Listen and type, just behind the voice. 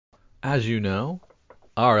As you know,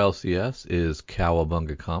 our LCS is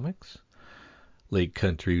Cowabunga Comics, Lake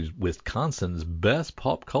Country, Wisconsin's best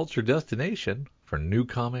pop culture destination for new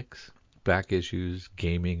comics, back issues,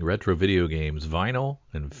 gaming, retro video games, vinyl,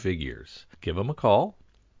 and figures. Give them a call,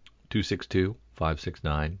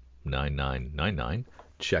 262-569-9999.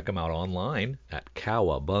 Check them out online at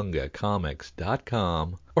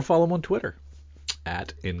cowabungacomics.com or follow them on Twitter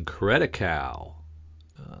at Incredical.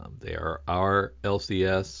 They are our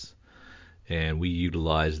LCS, and we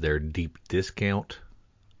utilize their deep discount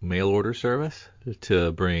mail order service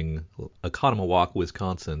to bring Oconomowoc,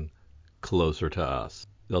 Wisconsin closer to us.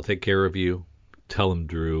 They'll take care of you. Tell them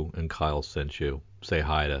Drew and Kyle sent you. Say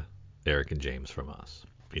hi to Eric and James from us.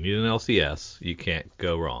 If you need an LCS, you can't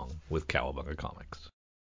go wrong with Cowabunga Comics.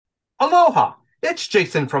 Aloha! It's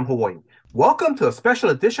Jason from Hawaii. Welcome to a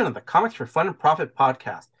special edition of the Comics for Fun and Profit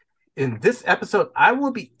podcast. In this episode, I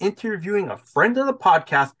will be interviewing a friend of the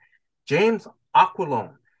podcast, James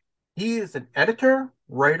Aquilone. He is an editor,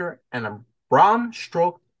 writer, and a Bram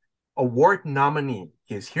Stroke Award nominee.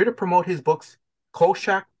 He is here to promote his books,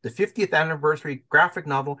 Kolchak, the 50th anniversary graphic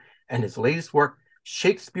novel, and his latest work,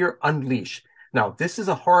 Shakespeare Unleashed. Now, this is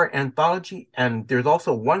a horror anthology, and there's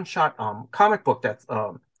also a one-shot comic book that's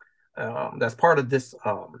part of this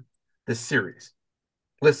series.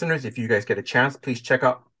 Listeners, if you guys get a chance, please check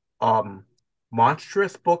out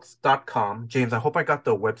monstrousbooks.com. James, I hope I got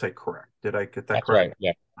the website correct. Did I get that That's correct? right.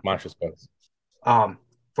 Yeah. Monstrous books. Um,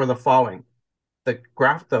 for the following, the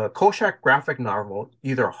Koshak graphic novel,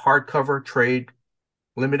 either hardcover, trade,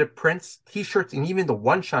 limited prints, t-shirts, and even the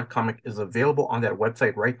one-shot comic is available on that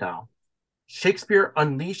website right now. Shakespeare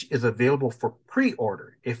Unleashed is available for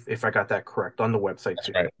pre-order, if I got that correct, on the website That's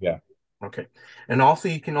too. right. Yeah. Okay. And also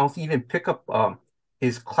you can also even pick up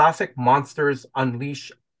his classic Monsters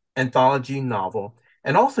Unleashed anthology novel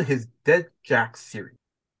and also his Dead Jack series.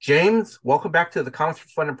 James, welcome back to the Comics for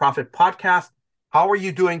Fun and Profit podcast. How are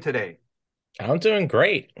you doing today? I'm doing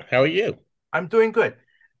great. How are you? I'm doing good.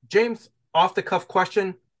 James, off the cuff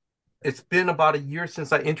question. It's been about a year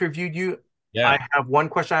since I interviewed you. I Yeah. have one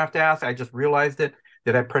question I have to ask. I just realized it.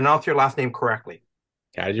 Did I pronounce your last name correctly?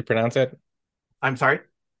 How did you pronounce it? I'm sorry.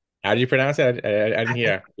 How did you pronounce it? I didn't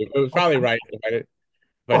hear. It was Okay. probably right if I didn't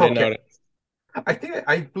Okay. notice.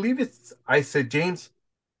 I believe I said James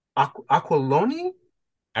Aquilone?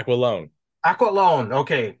 Aquilone. Aqualone.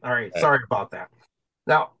 Okay. All right. Right. Sorry about that.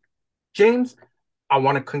 Now, James, I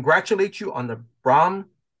want to congratulate you on the Bram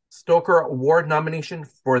Stoker Award nomination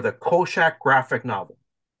for the Kolchak graphic novel.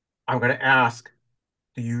 I'm going to ask,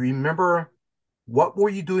 do you remember what were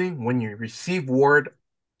you doing when you received word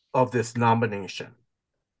of this nomination?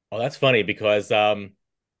 Oh, that's funny because I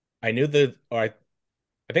knew I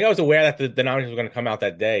think I was aware that the nominations were going to come out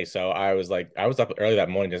that day. So I was up early that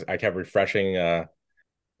morning. Just I kept refreshing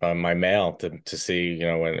my mail to see,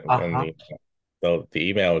 when Uh-huh. the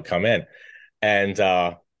email would come in. And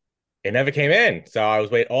it never came in. So I was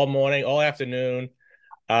waiting all morning, all afternoon.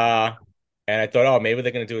 Uh, and I thought, oh, maybe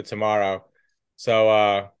they're gonna do it tomorrow. So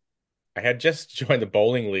I had just joined the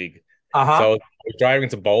bowling league. Uh-huh. So I was driving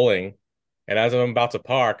to bowling, and as I'm about to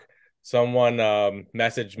park, someone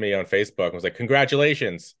messaged me on Facebook and was like,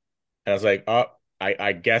 "Congratulations!" And I was like, "Oh,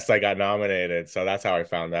 I guess I got nominated." So that's how I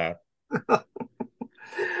found out. All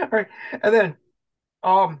right. And then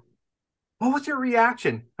um what was your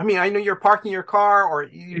reaction? I mean, I know you're parking your car or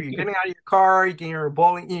you're getting out of your car, you're getting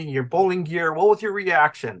your bowling gear. What was your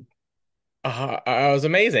reaction? I was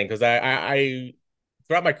amazing because I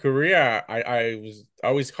throughout my career, I was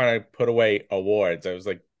always kind of put away awards. I was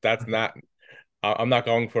like, that's not I'm not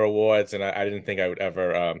going for awards, and I didn't think I would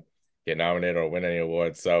ever get nominated or win any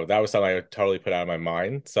awards. So that was something I totally put out of my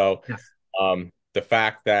mind. So Yes. the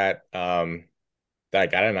fact that I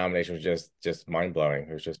got a nomination was just mind blowing.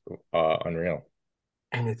 It was just unreal.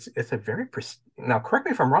 And it's a very now correct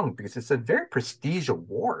me if I'm wrong because it's a very prestige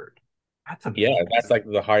award. That's Yeah, that's amazing. like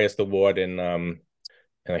the highest award in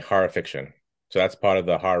like horror fiction. So that's part of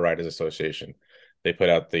the Horror Writers Association. They put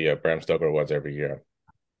out the Bram Stoker Awards every year.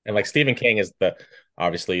 And like Stephen King is the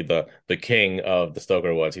obviously the king of the Stoker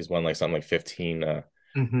Awards. He's won like something like 15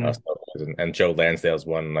 Hmm. Stokers, and Joe Lansdale's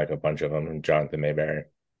won like a bunch of them, and Jonathan Mayberry.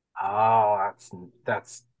 Oh,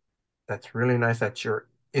 that's that's really nice that you're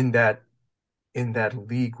in that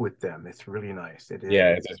league with them. It's really nice. It is. Yeah,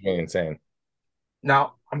 it's just really insane.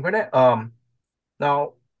 Now I'm gonna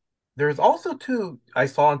now there's also too I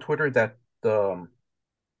saw on Twitter that the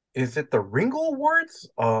is it the Ringo Awards?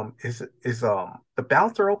 Is the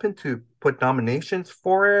ballots are open to put nominations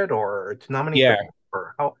for it or to nominate the Yeah,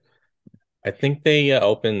 or how? I think they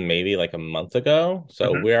opened maybe like a month ago,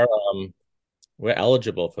 so Mhm. we're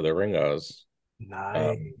eligible for the Ringos. Um,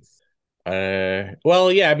 Nice.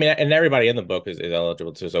 Well, yeah, I mean, and everybody in the book is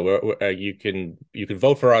eligible too. So you can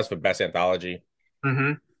vote for us for best anthology.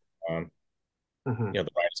 Mm-hmm. Um, Mm-hmm. the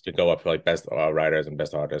writers could go up for like best writers and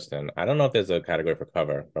best artists, and I don't know if there's a category for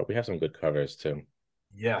cover, but we have some good covers too.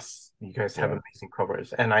 Yes, you guys have Yeah. amazing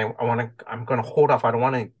covers, and I'm gonna hold off. I don't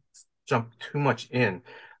want to jump too much in.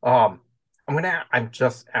 I'm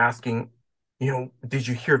just asking, did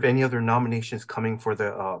you hear of any other nominations coming for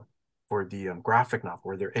the graphic novel?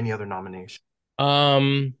 Were there any other nominations?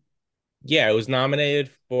 Um, yeah, it was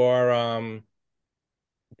nominated for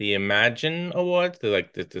the Imagine Awards.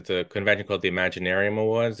 It's a convention called the Imaginarium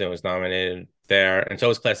Awards. It was nominated there, and so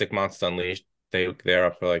was Classic Monsters Unleashed. They're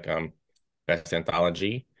up for like best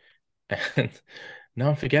anthology. And now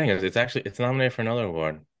I'm forgetting it. It's nominated for another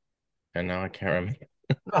award, and now I can't remember.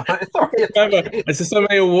 No, it's all right. It's Remember, okay. it's just so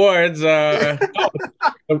many awards. The,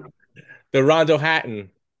 the Rondo Hatton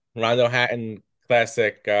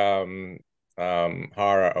Classic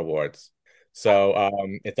Horror Awards. So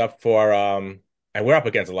it's up for and we're up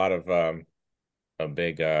against a lot of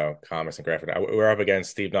big comics and graphic. We're up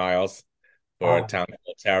against Steve Niles for Oh, Town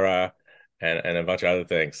of Terror and a bunch of other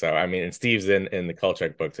things. So I mean, and Steve's in the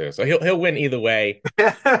Kolchak book too. So he'll win either way.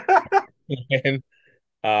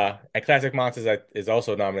 And Classic Monsters is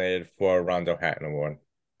also nominated for a Rondo Hatton Award.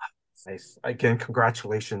 nice. Again,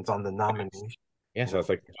 congratulations on the nomination. Yeah, You so know. it's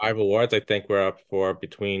like 5 awards. I think we're up for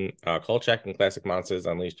between Kolchak and Classic Monsters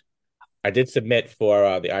Unleashed. I did submit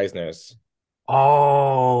for the Eisners.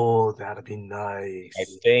 Oh, that'd be I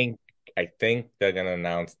nice. think I think they're gonna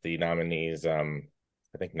announce the nominees. I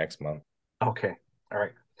think next month. Okay. All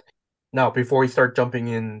right. Now, before we start jumping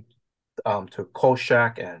in to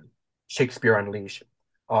Kolchak and Shakespeare Unleashed,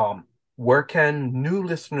 where can new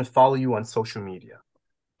listeners follow you on social media?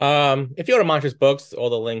 If you go to Montrose Books, all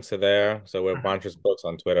the links are there. So we're Mhm. Montrose Books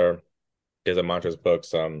on Twitter. There's a Montrose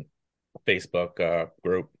Books Facebook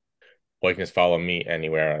group, or you can just follow me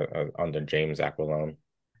anywhere under James Aquilone.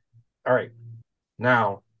 All right.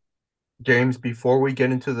 Now, James, before we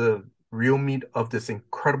get into the real meat of this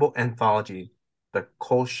incredible anthology, the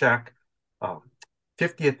Kolchak um,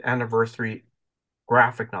 50th anniversary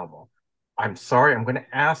graphic novel, I'm sorry, I'm going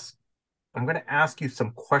to ask you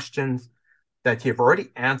some questions that you've already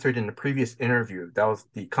answered in the previous interview. That was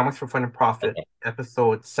the Comics for Fun and Profit Okay.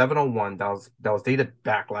 episode 701. That was dated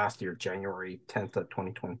back last year, January 10th of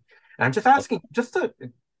 2020. And I'm just asking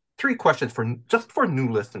three questions for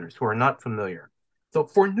new listeners who are not familiar. So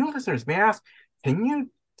for new listeners, may I ask, can you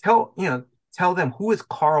tell them who is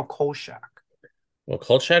Carl Kolchak? Well,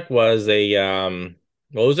 Kolchak was it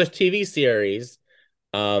was a TV series.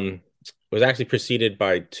 It was actually preceded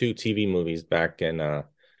by two TV movies back in the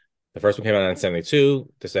first one came out in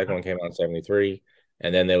 72, the second one came out in 73,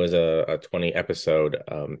 and then there was a 20 episode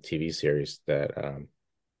TV series that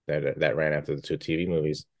ran after the two TV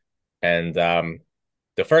movies. And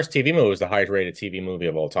the first TV movie was the highest rated TV movie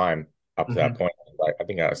of all time up to that Mhm, point. I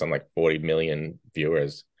think it had something like 40 million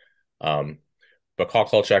viewers. Um, but Carl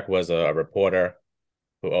Kolchak was a reporter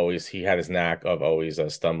who always he had his knack of always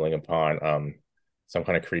stumbling upon some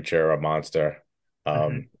kind of creature or monster. mhm,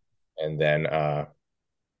 Um, and then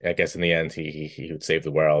I guess in the end he would save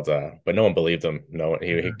the world, but no one believed him. No,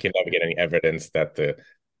 he mhm, could never get any evidence that the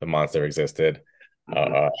monster existed. mhm,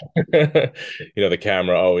 Uh, the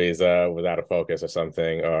camera always was out of focus or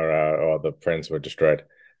something, or the prints were destroyed.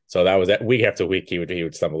 So that was that week after week he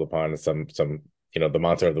would stumble upon some the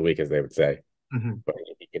monster of the week as they would say, mhm. but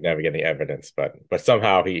he could never get any evidence. But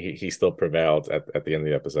somehow he still prevailed at the end of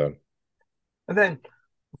the episode. And then,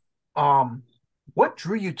 um, what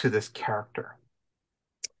drew you to this character?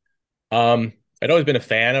 I'd always been a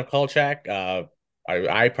fan of Kolchak.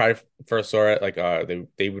 I probably first saw it like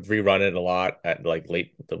they would rerun it a lot at like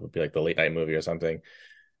late that would be like the late night movie or something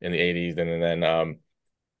in the 80s, and then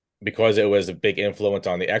because it was a big influence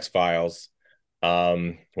on the X-Files,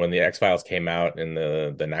 when the X-Files came out in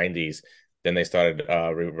the 90s, then they started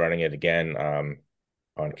rerunning it again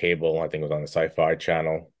on cable. I think it was on the Sci-Fi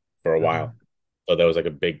channel for a while. Mhm, So there was like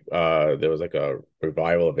there was like a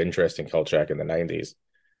revival of interest in Kolchak in the 90s.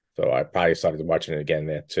 So I probably started watching it again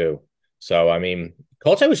there too. So I mean,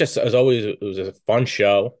 Kolchak was just as always it was a fun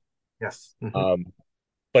show. yes. Um,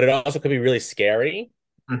 but it also could be really scary.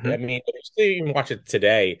 I Mhm, mean, if you still even watch it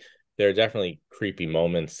today, there are definitely creepy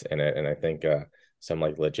moments in it, and I think some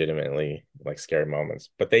like legitimately like scary moments.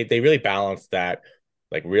 But they really balance that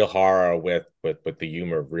like real horror with the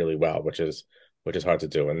humor really well, which is hard to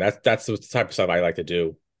do. And that's the type of stuff I like to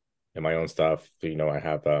do in my own stuff. I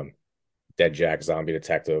have Dead Jack Zombie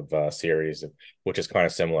Detective series, which is kind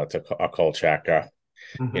of similar to a Kolchak.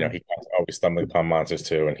 mhm. He's always stumbling upon monsters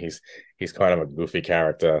too, and he's kind of a goofy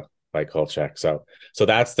character. by Kolchak. So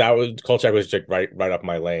that was Kolchak was just right up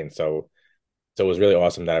my lane. So it was really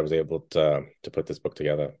awesome that I was able to put this book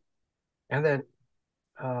together. And then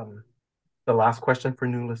um, the last question for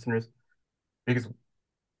new listeners, because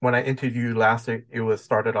when I interviewed you last, it was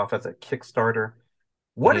started off as a Kickstarter.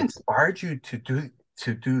 What Mhm. inspired you to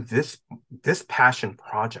do this passion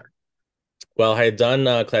project? Well, I had done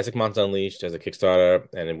Classic Monsters Unleashed as a Kickstarter,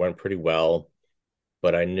 and it went pretty well.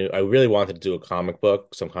 But I knew I really wanted to do a comic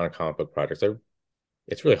book, some kind of comic book project. So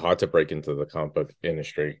it's really hard to break into the comic book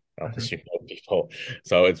industry Hmm. unless you know people.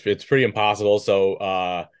 So it's pretty impossible. So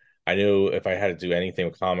I knew if I had to do anything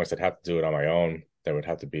with comics, I'd have to do it on my own. That would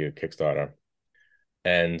have to be a Kickstarter.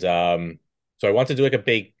 And so I wanted to do like a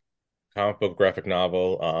big comic book graphic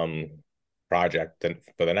novel project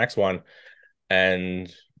for the next one.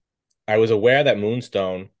 And I was aware that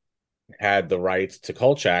Moonstone had the rights to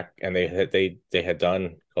Kolchak, and they had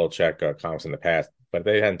done Kolchak comics in the past, but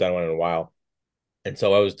they hadn't done one in a while. And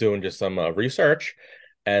so I was doing just some research,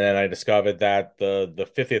 and then I discovered that the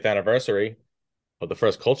 50th anniversary of the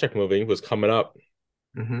first Kolchak movie was coming up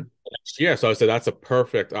Hmm. next year. So I said that's a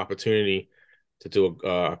perfect opportunity to do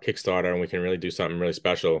a Kickstarter, and we can really do something really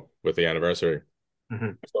special with the anniversary.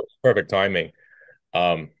 Hmm. So it's perfect timing.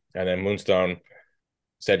 And then Moonstone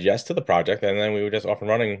said yes to the project, and then we were just off and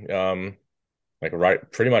running.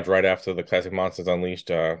 Like pretty much right after the Classic Monsters Unleashed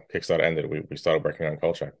Kickstarter ended, we started working on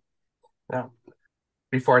Kolchak. Now,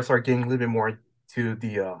 before I start getting a little bit more to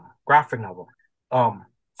the graphic novel, um,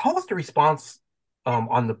 how was the response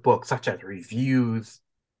on the book, such as reviews,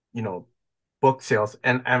 you know, book sales?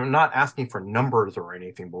 And I'm not asking for numbers or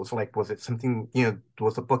anything, but was it something,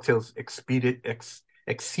 was the book sales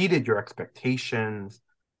exceeded your expectations?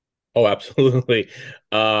 Oh, absolutely.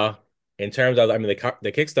 Uh, in terms of, I mean,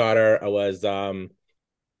 the Kickstarter was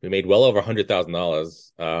we made well over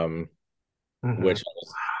 $100,000, Hmm. which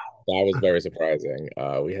was that was very surprising.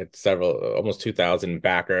 We had several, almost 2,000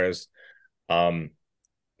 backers. Um,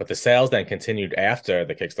 but the sales then continued after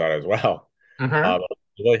the Kickstarter as well. Hmm.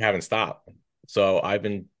 We really haven't stopped. So I've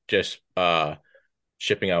been just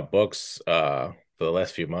shipping out books for the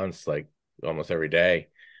last few months, like almost every day.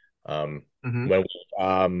 Um, Hmm. when we,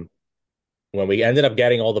 um, when we ended up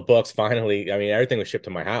getting all the books, finally, I mean, everything was shipped to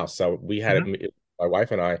my house. So we had Hmm. it, my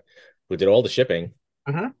wife and I, who did all the shipping.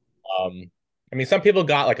 Hmm. Um, I mean, some people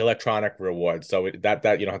got like electronic rewards, so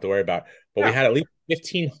that you don't have to worry about. But we Yeah. had at least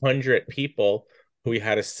 1,500 people who we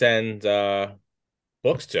had to send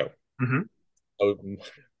books to. Hmm. So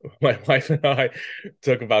my wife and I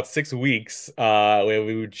took about 6 weeks where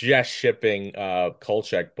we were just shipping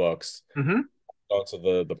Kolchak books Hmm. going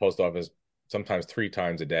to the post office sometimes 3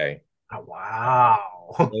 times a day. Oh, Um,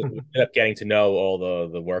 wow. we ended up getting to know all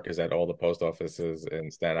the workers at all the post offices in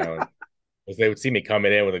Staten Island because they would see me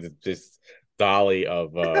coming in with like this dolly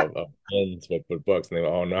of pins with books, and they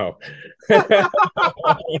go, "Oh no!"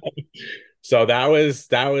 So that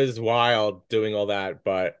was wild doing all that,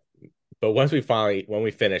 but once when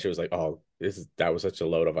we finished, it was like, oh, that was such a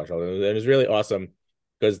load off our shoulders. It was really awesome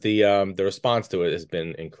because the response to it has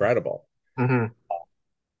been incredible. Hmm.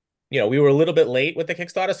 We were a little bit late with the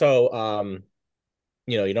Kickstarter, so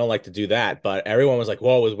you don't like to do that, but everyone was like,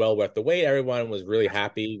 whoa, it was well worth the wait. Everyone was really Yes.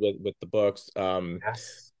 happy with the books.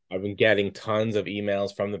 Yes. I've been getting tons of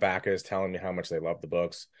emails from the backers telling me how much they love the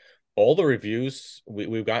books. All the reviews,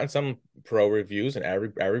 we've gotten some pro reviews, and every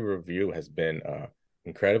review has been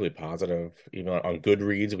incredibly positive. Even on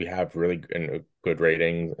Goodreads, we have really good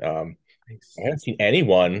ratings. I Nice. haven't seen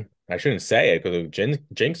anyone. I shouldn't say it because it would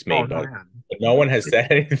jinx me, Oh no, but man. no one has said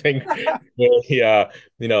anything really,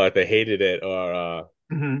 that they hated it or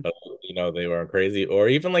Hmm. uh, they were crazy or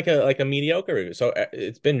even like a mediocre review. So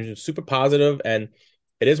it's been super positive, and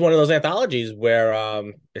it is one of those anthologies where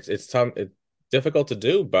it's difficult to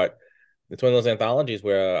do, but it's one of those anthologies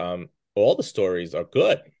where all the stories are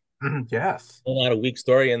good. Hmm. Yes. Not a weak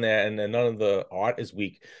story in there, and then none of the art is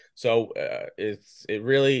weak. So it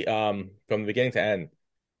really from the beginning to end,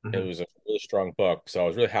 it Hmm. was a really strong book. So I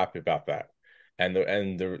was really happy about that, and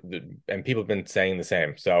people have been saying the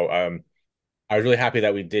same. So I was really happy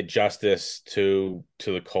that we did justice to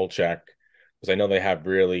the Kolchak because I know they have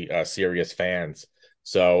really serious fans.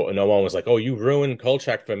 So no one was like, "Oh, you ruined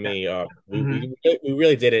Kolchak for Yeah. me." We, Hmm. we we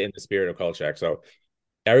really did it in the spirit of Kolchak. So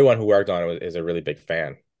everyone who worked on it is a really big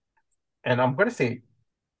fan. And I'm going to say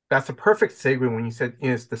that's a perfect segue when you said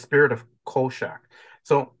it's the spirit of Kolchak.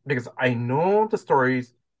 So because I know the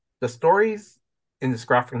stories in this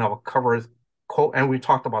graphic novel covers Kol, and we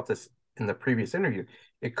talked about this in the previous interview.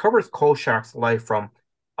 It covers Kolchak's life from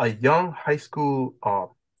a young high school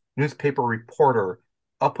newspaper reporter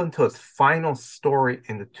up until his final story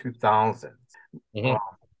in the 2000s. Uh, Mhm.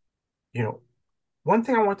 you know, one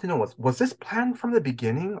thing I want to know was this planned from the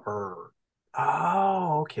beginning or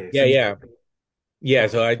oh, okay. So Yeah, you yeah. Yeah,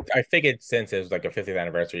 okay. so I figured since it was like a 50th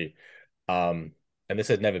anniversary, and this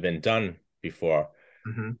had never been done before,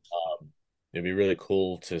 Hmm. it'd be really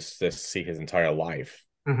cool to just see his entire life,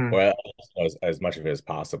 Hmm. or as much of it as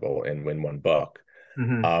possible in one book.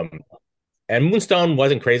 Hmm. Um, and Moonstone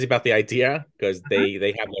wasn't crazy about the idea because Hmm.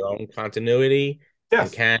 they have their own continuity and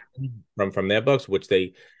Yes. can from their books, which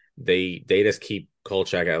they just keep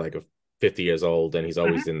Kolchak at like a 50 years old, and he's Hmm.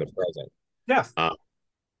 always in the present. Yes. Uh,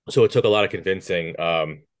 so it took a lot of convincing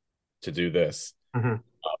to do this. Hmm.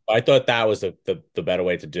 I thought that was the better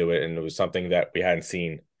way to do it, and it was something that we hadn't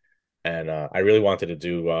seen. And I really wanted to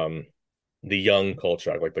do the young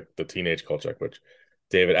Kolchak, like the teenage Kolchak, which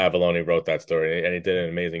David Avalone wrote that story, and he did an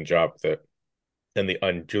amazing job with it.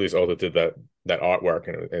 And Julius also did that artwork,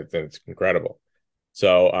 and it's incredible.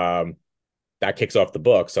 So that kicks off the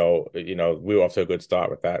book. So we were off to a good start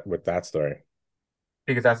with that story.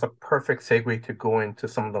 Because that's a perfect segue to go into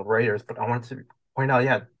some of the writers. But I wanted to point out,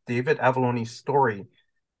 yeah, David Avallone's story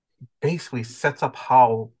basically sets up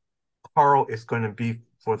how Carl is going to be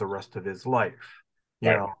for the rest of his life. You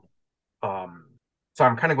Right. know, um, so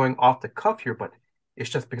I'm kind of going off the cuff here, but it's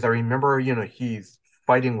just because I remember, he's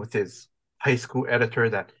fighting with his high school editor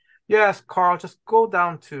that, yes, Carl, just go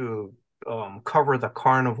down to cover the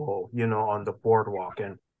carnival, on the boardwalk.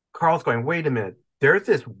 And Carl's going, wait a minute, there's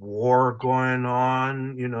this war going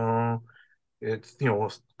on, it's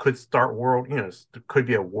could start world could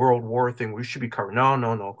be a world war thing we should be covering. No,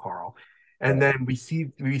 no, no, Carl. And Right. then we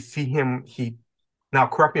see him. He Now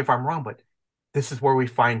correct me if I'm wrong, but this is where we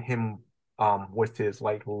find him with his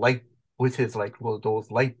like light with his like those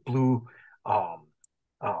light blue um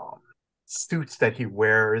um suits that he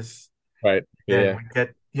wears. Right. Yeah. Then Yeah. we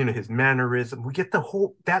get his mannerism. We get the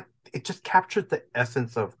whole that it just captures the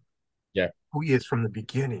essence of Yeah. who he is from the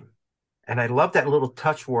beginning. And I love that little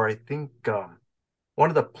touch where I think one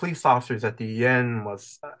of the police officers at the end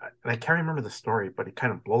was, and I can't remember the story, but he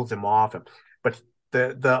kind of blows him off. But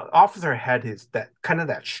the officer had his that kind of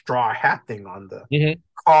that straw hat thing on the Hmm.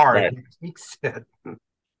 car, and Right. he takes it.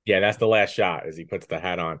 Yeah, that's the last shot as he puts the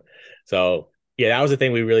hat on. So yeah, that was the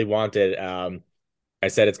thing we really wanted. I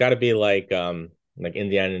said it's got to be like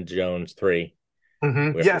Indiana Jones 3,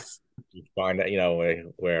 Hmm. where Yes. you find that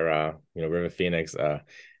where River Phoenix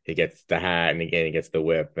he gets the hat and again he gets the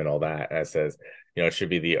whip and all that. And it says it should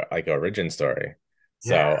be the like origin story.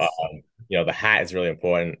 So Yes. the hat is really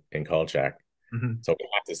important in Kolchak. Hmm. So we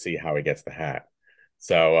have to see how he gets the hat.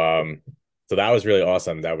 So so that was really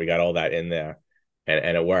awesome that we got all that in there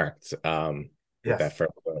and it worked with that Yes.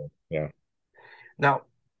 first one. Yeah. Now,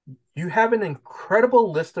 you have an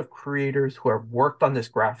incredible list of creators who have worked on this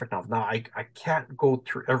graphic novel. Now, I can't go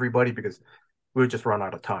through everybody because we would just run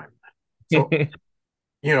out of time. So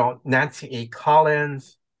Nancy A.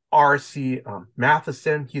 Collins, R.C.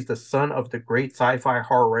 Matheson. He's the son of the great sci-fi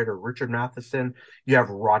horror writer Richard Matheson. You have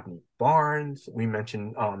Rodney Barnes. We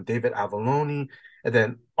mentioned David Avalone. And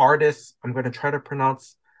then artists, I'm going to try to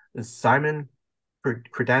pronounce Simon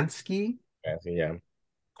Kredansky, Yeah.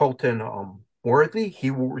 Colton Worthy.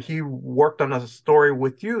 He worked on a story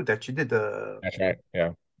with you that you did the That's right.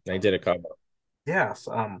 Yeah. They did a cover. yes,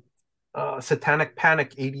 Satanic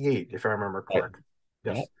Panic 88, if I remember Right. correct.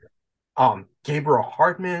 Yeah. Yes. Gabriel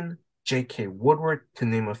Hardman, J.K. Woodward, to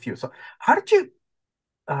name a few. So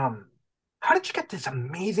um how did you get this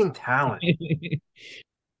amazing talent?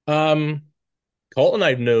 um Colton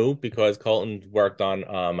I knew because Colton worked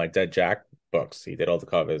on my Dead Jack books. He did all the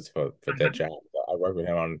covers for Dead Mhm. Jack. I worked with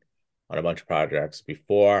him on a bunch of projects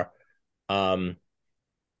before. Um,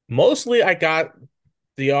 Mostly I got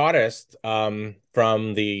the artist from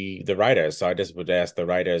the writers. So I just would ask the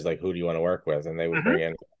writers like, who do you want to work with, and they would bring Mhm.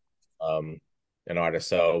 in um an artist.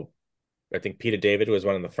 So I think Peter David was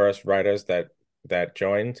one of the first writers that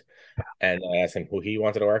joined, and I asked him who he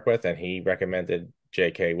wanted to work with, and he recommended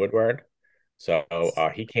J.K. Woodward. So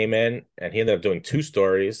he came in and he ended up doing two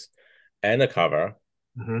stories and a cover.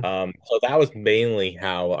 Mhm. So that was mainly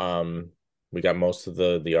how we got most of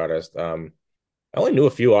the artists. I only knew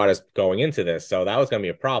a few artists going into this, so that was gonna be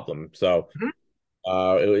a problem. So Mhm.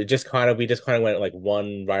 it just we just kind of went like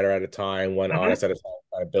one writer at a time, one Mhm. artist at a time,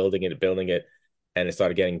 kind of building it, and it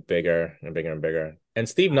started getting bigger and bigger and bigger. And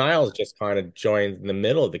Steve Niles just kind of joined in the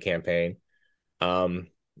middle of the campaign.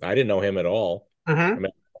 Um, I didn't know him at all. I Mhm.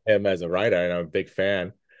 met him as a writer, and I'm a big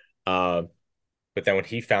fan. Uh, but then when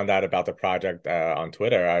he found out about the project on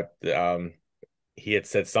Twitter, he had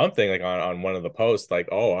said something like on one of the posts, like,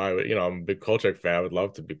 "Oh, I'm a big Kolchak fan. I would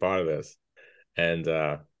love to be part of this." And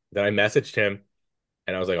then I messaged him,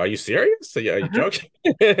 And I was like, "Are you serious? Are you Hmm. joking?"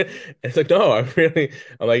 It's like, "No, I'm really."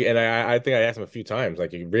 I'm like, and I think I asked him a few times,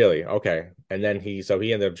 like, "You really? Okay." And then he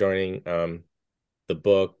ended up joining the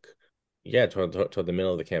book, yeah, toward the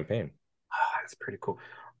middle of the campaign. That's pretty cool.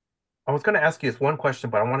 I was going to ask you this one question,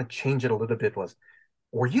 but I want to change it a little bit.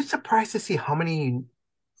 Were you surprised to see how many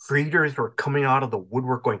readers were coming out of the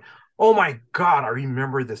woodwork going, "Oh my God, I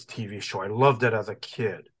remember this TV show. I loved it as a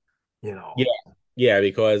kid." You know. Yeah, yeah,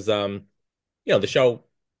 because the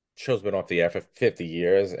show's been off the air for 50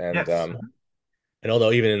 years, Yes. and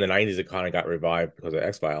although even in the 90s it kind of got revived because of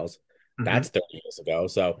X-Files, Hmm. that's 30 years ago.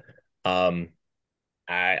 So, um,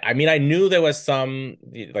 I mean, I knew there was some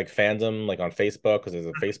like fandom like on Facebook because there's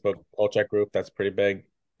a Facebook Kolchak group that's pretty big,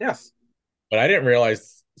 Yes. but I didn't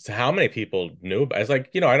realize how many people knew. It's like,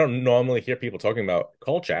 I don't normally hear people talking about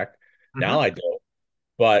Kolchak. Now Hmm. I do,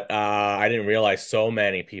 but I didn't realize so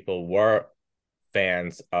many people were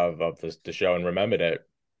fans of the show and remembered it.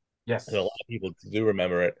 And a lot Yes. of people do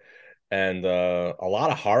remember it, and a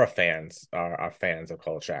lot of horror fans are fans of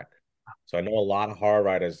Kolchak. So I know a lot of horror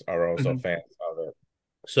writers are also Hmm. fans of it.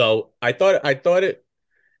 So I thought it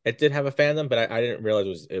did have a fandom, but I didn't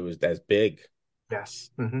realize it was as big Yes.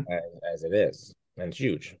 Hmm. as it is, and it's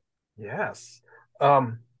huge. Yes.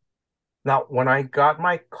 Um, Now, when I got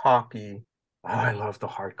my copy, oh, I love the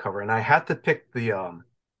hardcover, and I had to pick the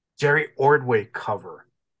Jerry Ordway cover.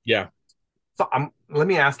 Yeah, So let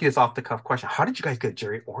me ask you this off the cuff question: how did you guys get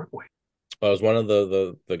Jerry Ordway? I was one of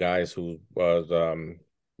the guys who was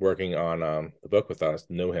working on the book with us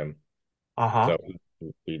knew him, Uh-huh. so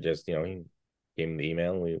we just he gave him the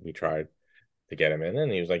email and we tried to get him in,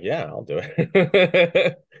 and he was like, "Yeah, I'll do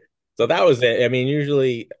it." So that was it. I mean,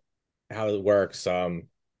 usually how it works,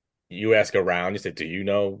 you ask around, you say, "Do you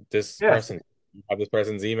know this Yes. person? You have this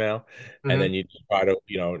person's email?" And Mm-hmm. then you try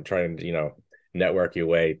to network your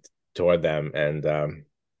way toward them. And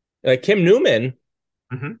like Kim Newman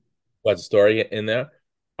Mm-hmm. was a story in there.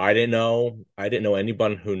 I didn't know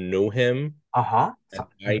anyone who knew him, Uh-huh. and So,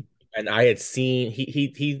 I and I had seen he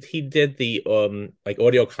did the like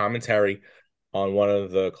audio commentary on one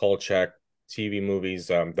of the Kolchak TV movies,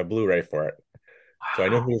 the Blu-ray for it. So I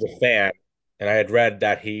knew he wow. was a fan, and I had read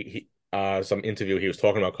that he some interview he was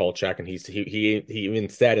talking about Kolchak, and he even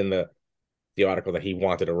said in the article that he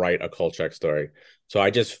wanted to write a Kolchak story. So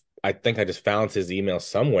I think I just found his email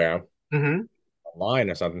somewhere Mm-hmm. online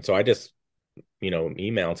or something. So I just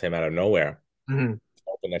emailed him out of nowhere, Mm-hmm.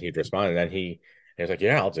 hoping that he'd respond, and then he was like,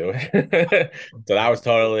 "Yeah, I'll do it." So that was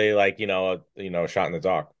totally like a shot in the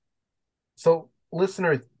dark. So,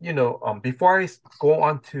 listeners, before go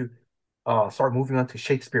on to start moving on to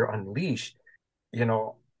Shakespeare Unleashed, you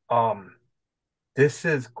know, um, this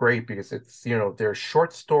is great because it's, they're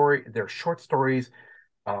short stories.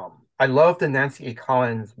 I love the Nancy A.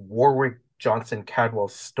 Collins, Warwick Johnson Cadwell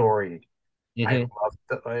story. I Hmm. love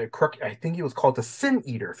I think he was called the Sin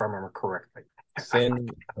Eater, if I remember correctly.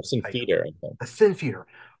 Sin I, Feeder, I think. the Sin Feeder.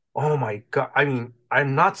 Oh my God. I mean,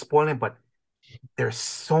 I'm not spoiling, but there's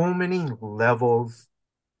so many levels,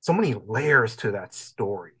 so many layers to that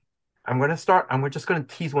story. I'm just gonna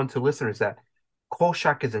tease one to listeners that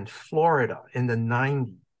Kolchak is in Florida in the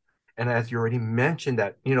 90s. And as you already mentioned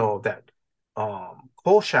that, that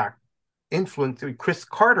Kolchak influenced Chris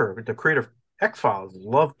Carter, the creator of X-Files,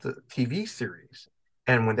 loved the TV series.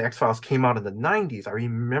 And when the X-Files came out in the 90s, I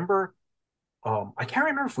remember I can't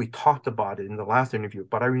remember if we talked about it in the last interview,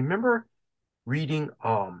 but I remember reading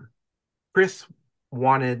Chris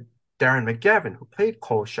wanted Darren McGavin, who played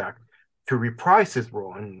Kolchak, to reprise his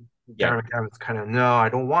role. And Yeah. Darren McGavin's kind of, no, I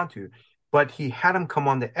don't want to. But he had him come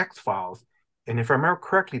on the X Files. And if I remember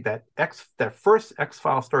correctly, that first X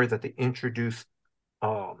Files story that they introduced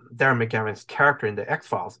Darren McGavin's character in the X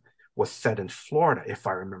Files was set in Florida, if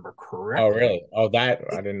I remember Oh, correctly. really? Oh, that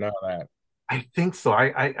I didn't know that. I think so.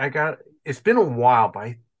 I got it's been a while,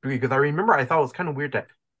 because I remember I thought it was kind of weird that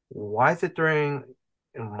why is it during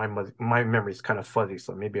and my memory is kind of fuzzy,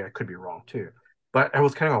 so maybe I could be wrong too. But I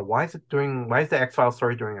was kind of going, why is the X-Files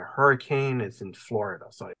story during a hurricane? It's in Florida.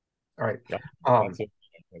 So all right. Yeah, Um that's a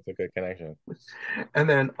that's a good connection. and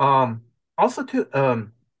then also to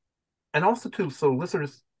so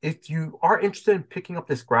listeners, if you are interested in picking up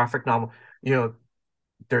this graphic novel, you know,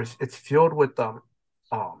 it's filled with um,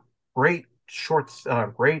 great shorts,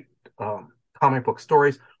 great comic book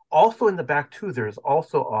stories. Also in the back too, there's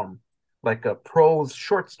also like a prose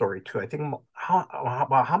short story too. I think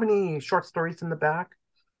how many short stories in the back?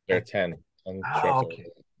 There are I, 10 short oh, stories okay,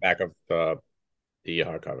 back of the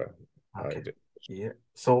hardcover. okay, Edition. yeah.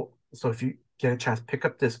 So if you get a chance, pick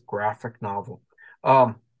up this graphic novel.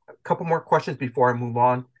 A couple more questions before I move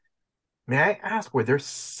on. May I ask, were there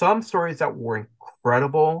some stories that were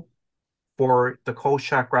incredible for the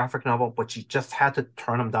Kolchak graphic novel, but you just had to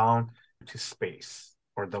turn them down to space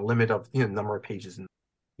or the limit of number of pages?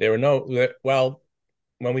 There were no, well,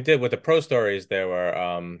 when we did with the pro stories, there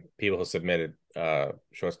were people who submitted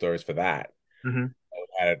short stories for that. Mm-hmm.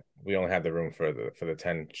 We only had the room for the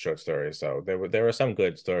 10 short stories, so there were some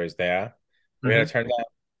good stories there. We had Mm-hmm. to turn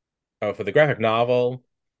down for the graphic novel.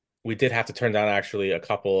 We did have to turn down actually a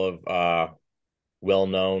couple of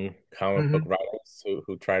well-known comic book Mm-hmm. writers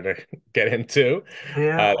who tried to get into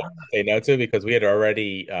Yeah. say no to because we had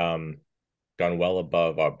already gone well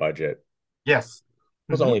above our budget. Yes.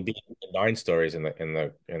 Was Mm-hmm. only be 9 stories in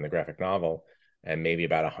the graphic novel and maybe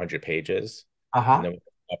about 100 pages. And Uh-huh. then we ended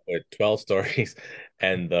up with 12 stories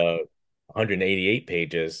and the 188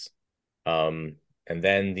 pages. Um, and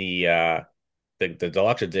then the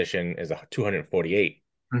deluxe edition is a 248.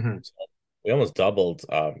 Mm-hmm. So we almost doubled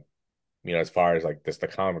as far as like this the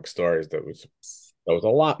comic stories that was a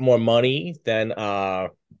lot more money than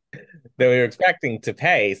we were expecting to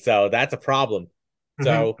pay. So that's a problem. Mm-hmm.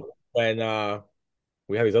 So when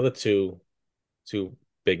we have these other two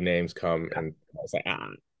big names come, Yeah. and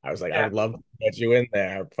I was like, I Yeah. would love to get you in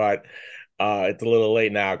there, but it's a little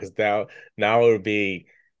late now because now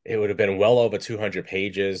it would have been well over 200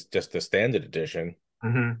 pages, just the standard edition.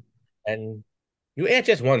 Mm-hmm. And you add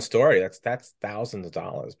just one story, that's thousands of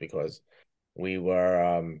dollars because we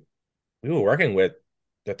were we were working with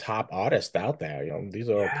the top artists out there. These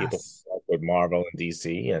are all people Yes. who work with Marvel and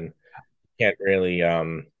DC and can't really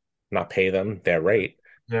not pay them their rate.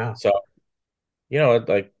 Yeah. So,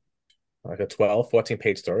 like a 12, 14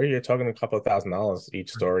 page story, you're talking a couple of $1,000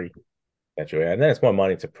 each story that you add. And then it's more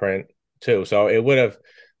money to print too. So that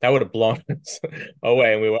would have blown us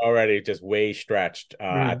away. And we were already just way stretched at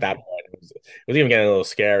Mm-hmm. that point. It was even getting a little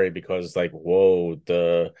scary because like, whoa,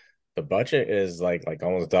 the budget is like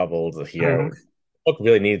almost doubled here. Mm-hmm. The book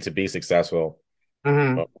really needed to be successful.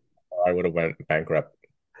 Mm-hmm. Or I would have went bankrupt.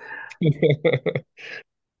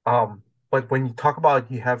 But when you talk about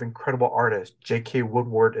you have incredible artists, J.K.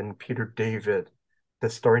 Woodward and Peter David, the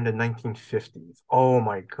story in the 1950s. Oh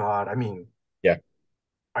my God. I mean, Yeah.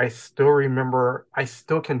 I still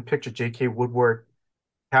can picture J.K. Woodward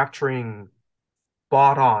capturing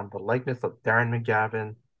spot on the likeness of Darren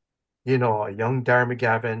McGavin, a young Darren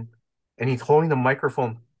McGavin, and he's holding the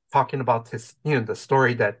microphone talking about the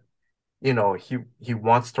story that, he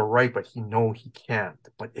wants to write, but he know he can't.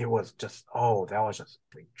 But it was just, oh, that was just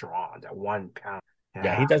like drawn, that one panel. Yeah,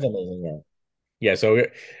 Yeah. he does amazing work. Yeah,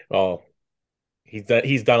 well,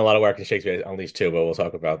 he's done a lot of work in Shakespeare Unleashed too, but we'll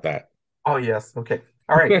talk about that. Oh, yes. Okay.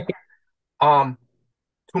 All right. Um,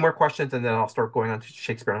 Two more questions, and then I'll start going on to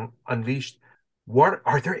Shakespeare Unleashed. What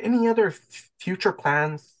are there any other future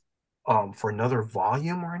plans for another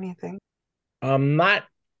volume or anything? Not.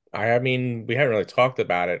 I mean, we haven't really talked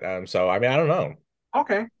about it. So I mean, I don't know.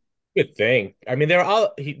 Okay. Good thing. I mean, they're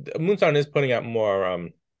all Moonstone is putting out more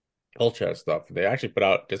culture stuff. They actually put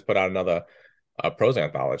out another prose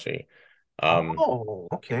anthology. Um, Oh,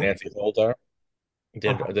 okay. Nancy Holder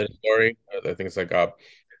Uh-huh. did a story. I think it's like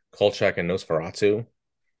Kolchak and Nosferatu.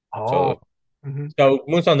 Oh. So Hmm. so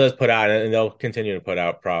Moonstone does put out, and they'll continue to put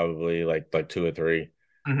out probably like 2 or 3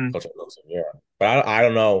 Hmm. Kolchak books a year. But I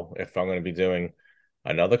don't know if I'm going to be doing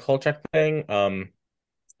another Kolchak thing.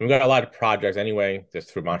 We've got a lot of projects anyway,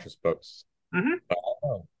 just through Montrose Books. Hmm. But I don't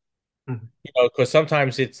know. Hmm. Because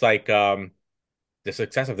sometimes it's like the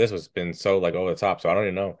success of this has been so like over the top. So I don't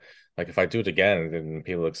even know. Like if I do it again, then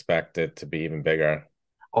people expect it to be even bigger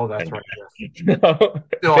Oh, that's and right. Yes. you know,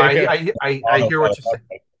 No, bigger. I hear what you're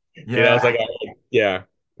saying. It's Yeah. like yeah,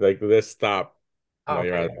 like this stop. No,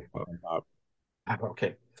 you're Okay. on top.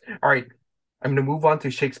 Okay. All right. I'm going to move on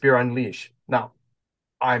to Shakespeare Unleashed. Now,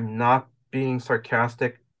 I'm not being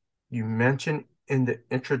sarcastic. You mentioned in the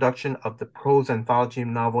introduction of the prose anthology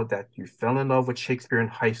novel that you fell in love with Shakespeare in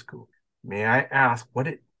high school. May I ask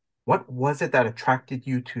what was it that attracted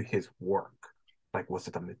you to his work? Like, was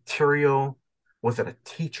it the material? Was it a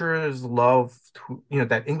teacher's love to,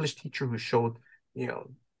 that English teacher who showed, you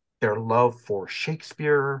know, their love for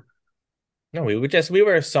Shakespeare? No, we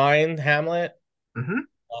were assigned Hamlet. Hmm.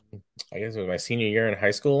 I guess it was my senior year in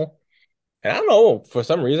high school. And I don't know, for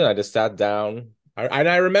some reason I just sat down.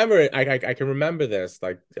 I remember it. I can remember this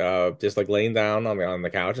just like laying down on the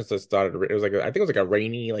couch and just started. It was I think it was like a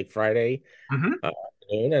rainy like Friday Hmm.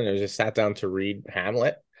 afternoon, and I just sat down to read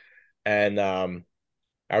Hamlet. And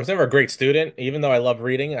I was never a great student, even though I love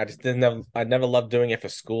reading. I just didn't have I never loved doing it for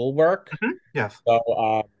schoolwork. Hmm. Yes.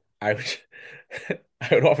 So I would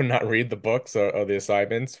I would often not read the books or the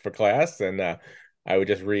assignments for class, and I would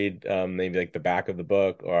just read maybe like the back of the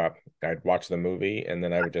book, or I'd watch the movie, and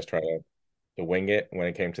then I would just try to wing it when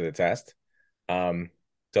it came to the test. Um,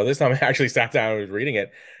 so this time I actually sat down and was reading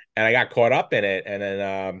it, and I got caught up in it, and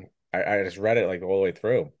then I just read it like all the way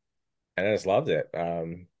through, and I just loved it.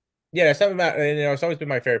 Yeah, there's something about, it's always been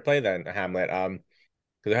my favorite play then, Hamlet.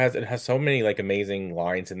 Because it has so many like amazing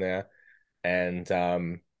lines in there, and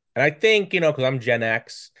I think because I'm Gen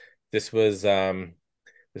X, this was um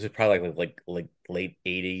this was probably like late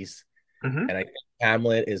 80s. Hmm. And I think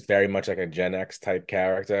Hamlet is very much like a Gen X type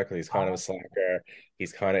character because he's kind of a Oh. slacker.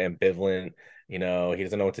 He's kind of ambivalent. He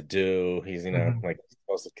doesn't know what to do. He's, Hmm. like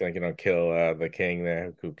supposed to kill the king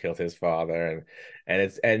there who killed his father.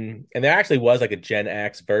 And there actually was like a Gen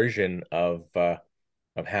X version of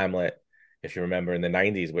Hamlet, if you remember in the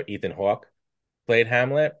 90s where Ethan Hawke played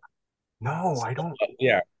Hamlet. No, I don't.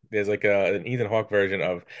 Yeah, there's like an Ethan Hawke version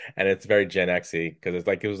and it's very Gen X-y because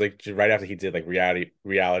it was like right after he did like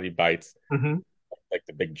reality bites, Hmm. like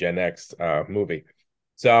the big Gen X movie.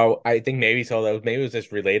 So I think maybe it was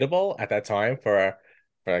just relatable at that time for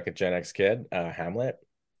like a Gen X kid, Hamlet.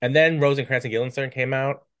 And then Rosencrantz and Guildenstern came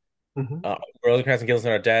out. Hmm. Rosencrantz and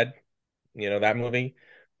Guildenstern are dead. That movie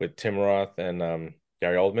with Tim Roth and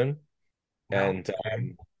Gary Oldman. No. And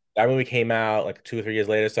Okay. that movie came out like 2 or 3 years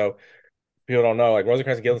later. So people don't know, like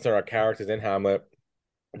Rosencrantz and Guildenstern are characters in Hamlet.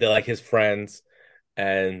 They're like his friends,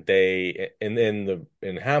 and they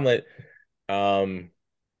in Hamlet, um,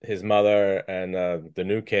 his mother and the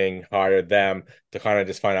new king hired them to kind of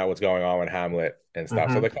just find out what's going on with Hamlet and stuff.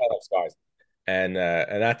 So Hmm. they're kind of like spies. And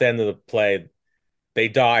at the end of the play, they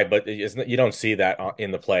die, but you don't see that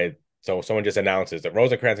in the play. So someone just announces that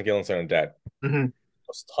Rosencrantz and Guildenstern are dead. Hmm.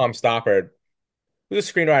 Tom Stoppard, who's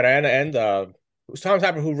a screenwriter, it was Tom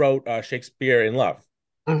Stoppard who wrote Shakespeare in Love.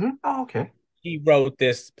 Hmm. Oh, okay. He wrote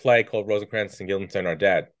this play called Rosencrantz and Guildenstern Are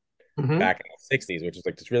Dead Hmm. back in the 60s, which is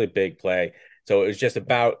like this really big play. So it was just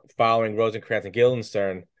about following Rosencrantz and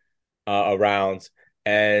Guildenstern around.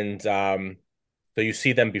 And so you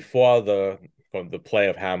see them before from the play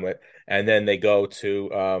of Hamlet, and then they go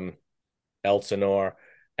to Elsinore,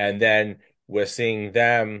 and then we're seeing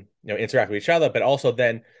them, interact with each other, but also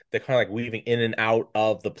then they're kind of like weaving in and out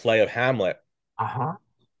of the play of Hamlet, Uh-huh.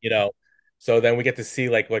 you know. So then we get to see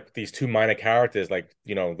like these two minor characters, like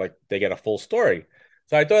like they get a full story.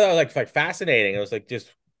 So I thought that was like fascinating. It was like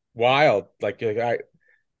just wild.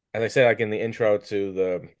 As I said, like in the intro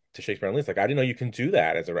to Shakespeare Unleashed, like I didn't know you can do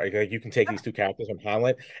that as a like you can take these two characters from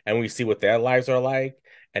Hamlet and we see what their lives are like,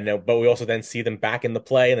 and then but we also then see them back in the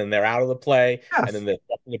play, and then they're out of the play, and then Yes.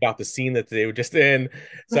 they're talking about the scene that they were just in.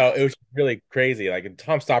 So it was really crazy. Like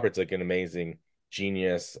Tom Stoppard's like an amazing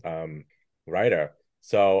genius writer.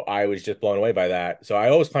 So I was just blown away by that. So I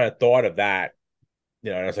always kind of thought of that,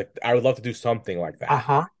 and I was like, I would love to do something like that.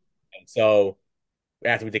 Uh-huh. And so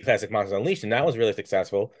after we did Classic Monsters Unleashed, and that was really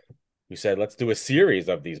successful, we said, let's do a series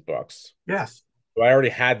of these books. Yes. So I already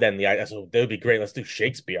had then the idea, so that would be great. Let's do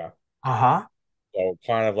Shakespeare. Uh-huh. So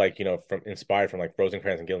kind of like, from inspired from like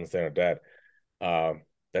Rosencrantz and Guildenstern are Dead. Um,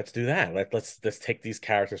 let's do that. Let's take these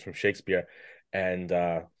characters from Shakespeare and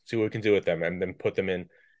see what we can do with them, and then put them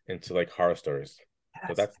into like horror stories. So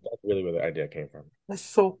Yes. that's really where the idea came from. That's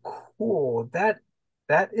so cool. That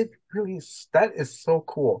is so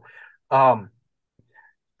cool. Um,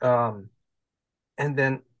 um, and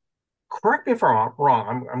then correct me if I'm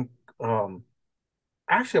wrong. Um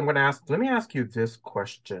actually I'm gonna ask let me ask you this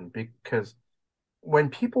question because when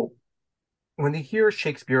people when they hear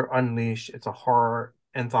Shakespeare Unleashed, it's a horror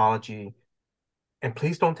anthology. And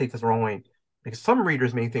please don't take this the wrong way, because some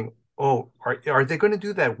readers may think, "Oh, are they going to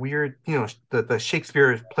do that weird, the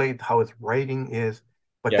Shakespeare is played how his writing is?"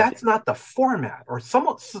 But Yeah, that's not the format. Or some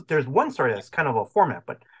there's one story that's kind of a format,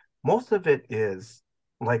 but most of it is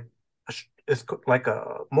like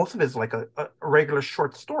most of it is like a regular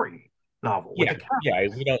short story novel with yeah, the yeah.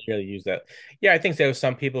 characters. We don't really use that. Yeah, I think there was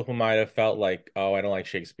some people who might have felt like, oh, I don't like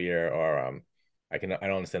Shakespeare, or I don't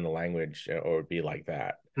understand the language, or would be like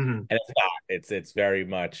that. Hmm. And it's not. It's very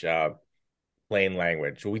much plain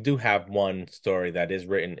language. We do have one story that is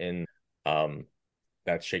written in um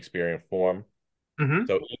that Shakespearean form. Hmm.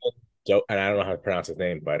 So even and I don't know how to pronounce his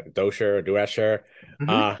name, but Dosher,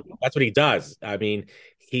 Hmm. that's what he does. I mean,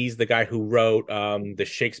 he's the guy who wrote the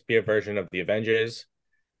Shakespeare version of the Avengers.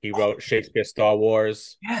 He Oh, wrote Shakespeare Star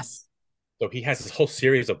Wars. yes. So he has this whole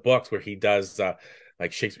series of books where he does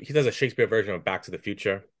like Shakespeare. He does a Shakespeare version of Back to the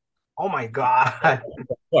Future Oh my God.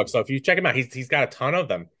 book. So if you check him out, he's got a ton of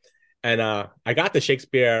them. And I got the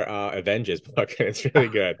Shakespeare Avengers book, and it's really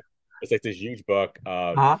good. It's like this huge book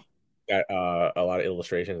Huh? got a lot of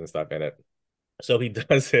illustrations and stuff in it. So he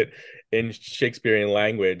does it in Shakespearean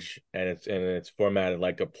language, and it's formatted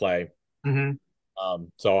like a play. Hmm.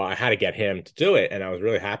 So I had to get him to do it, and I was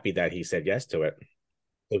really happy that he said yes to it.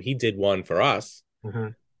 So he did one for us. Hmm.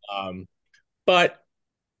 Um, but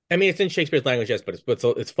I mean, it's in Shakespeare's language, yes, but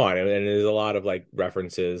it's fun, and there's a lot of like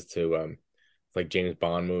references to like James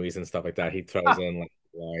Bond movies and stuff like that. He throws Ah. in like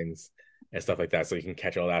lines and stuff like that, so you can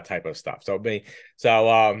catch all that type of stuff. So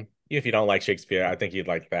if you don't like Shakespeare, I think you'd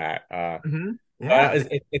like that. Hmm. But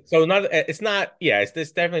Yes. it's not yeah, it's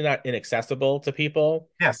definitely not inaccessible to people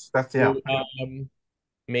Yes. That's yeah. who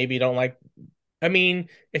maybe don't like. I mean,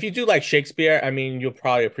 if you do like Shakespeare, I mean, you'll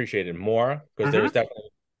probably appreciate it more because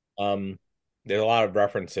Hmm. um there's a lot of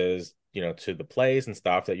references, to the plays and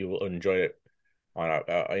stuff that you will enjoy it on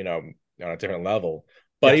a different level.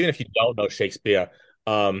 But Yes. even if you don't know Shakespeare,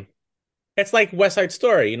 um, it's like West Side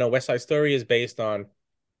Story. West Side Story is based on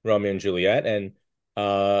Romeo and Juliet, and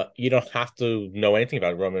you don't have to know anything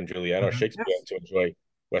about Romeo and Juliet or Hmm. Shakespeare Yes. to enjoy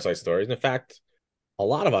West Side Stories. In fact, a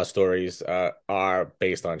lot of our stories are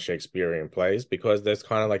based on Shakespearean plays because that's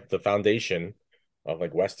kind of like the foundation of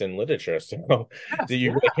like Western literature. So Yes. you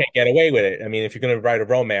Yeah. really can't get away with it. I mean, if you're going to write a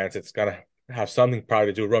romance, it's going to have something probably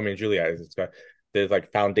to do with Romeo and Juliet. There's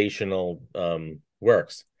like foundational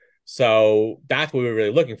works. So that's what we were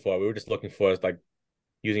really looking for. We were just looking for like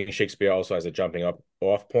using Shakespeare also as a jumping up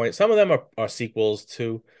off point. Some of them are sequels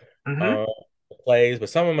to Hmm. uh, plays, but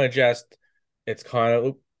some of them are just it's kind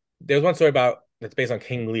of there's one story about that's based on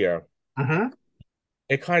King Lear. Hmm.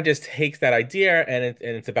 It kind of just takes that idea and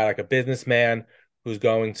it's about like a businessman who's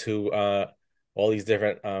going to all these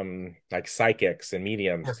different like psychics and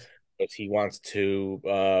mediums, Yes. but he wants to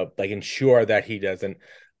like ensure that he doesn't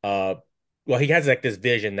uh well he has like this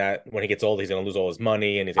vision that when he gets old he's going to lose all his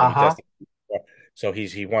money and he's going to be Uh-huh. destined. So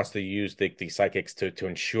he wants to use the psychics to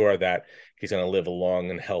ensure that he's going to live a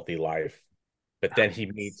long and healthy life. But then he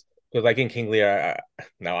meets because like in King Lear,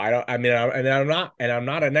 no, I don't. I mean, I'm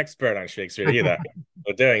not an expert on Shakespeare either.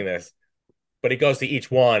 For doing this, but he goes to each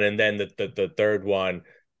one, and then the third one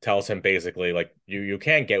tells him basically like you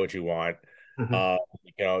can't get what you want, Hmm. uh,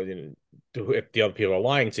 if the other people are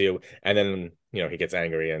lying to you, and then he gets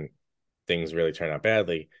angry and things really turn out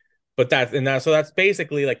badly. But that's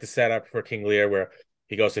basically like the setup for King Lear, where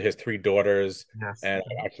he goes to his three daughters, Yes. and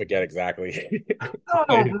I forget exactly, No,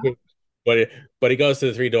 no. Mhm. but but he goes to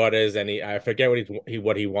the three daughters, and I forget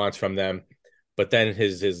what he wants from them, but then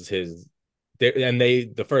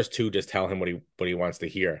the first two just tell him what he wants to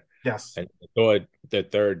hear, Yes. and the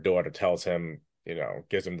third daughter tells him,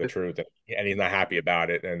 gives him the truth, and he's not happy about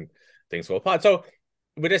it, and things fall apart. So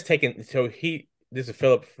we're just taking. So this is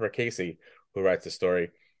Philip Casey who writes the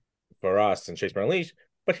story for us and Shakespeare Unleashed,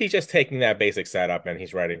 but he's just taking that basic setup and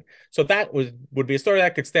he's writing. So that would be a story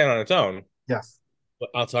that could stand on its own Yes.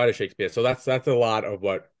 outside of Shakespeare. So that's a lot of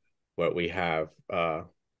what we have.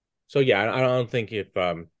 So yeah, I don't think if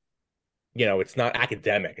it's not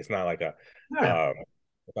academic. It's not like No, yeah. um,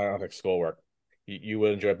 it's not like schoolwork. You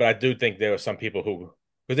will enjoy it, but I do think there were some people who,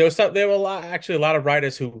 because there were a lot of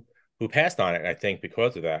writers who passed on it. I think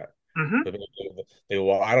because of that. Hmm.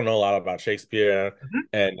 Well, I don't know a lot about Shakespeare, Hmm.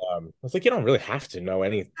 and I was like, you don't really have to know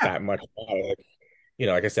any Yeah. that much about it. Like,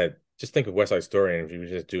 like I said, just think of West Side Story, and if you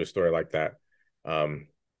just do a story like that, um,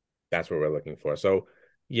 that's what we're looking for. So,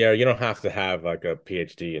 yeah, you don't have to have like a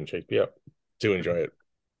PhD in Shakespeare to enjoy it.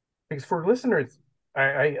 Because for listeners,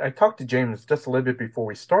 I talked to James just a little bit before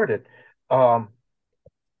we started. Um,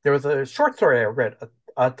 there was a short story I read,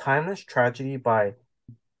 a Timeless Tragedy by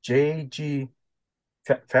J.G.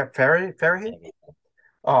 Fahrenheit.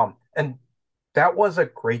 And that was a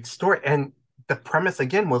great story. And the premise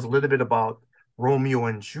again was a little bit about Romeo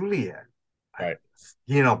and Juliet. I, Right.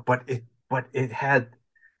 but it had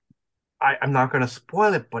I'm not gonna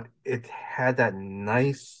spoil it, but it had that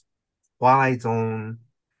nice Twilight Zone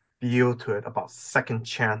feel to it about second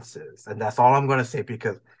chances. And that's all I'm gonna say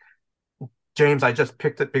because James, I just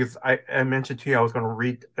picked it because I mentioned to you I was gonna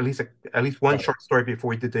read at least one Right. short story before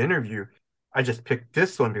we did the interview. I just picked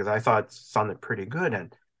this one because I thought it sounded pretty good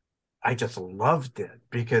and I just loved it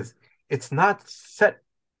because it's not set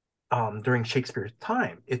during Shakespeare's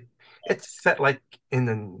time. It's set like in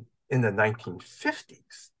the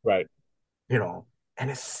 1950s, Right. you know, and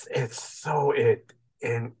it's so it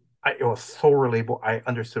and it was so relatable. I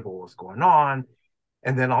understood what was going on,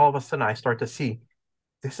 and then all of a sudden I start to see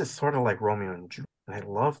this is sort of like Romeo and Juliet, and I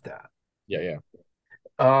love that. Yeah. Yeah.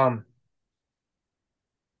 Um,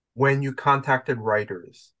 when you contacted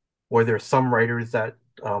writers, were there some writers that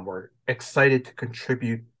were excited to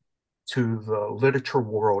contribute to the literature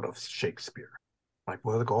world of Shakespeare? Like,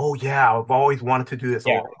 well, they go, oh yeah, I've always wanted to do this.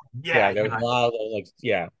 Yeah. Oh yeah, Yeah. There was a lot of like,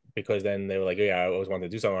 yeah. because then they were like, yeah, I always wanted to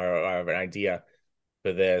do something, or I have an idea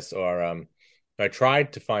for this, or I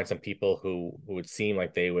tried to find some people who would seem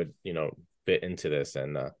like they would, fit into this,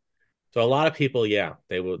 and so a lot of people, yeah,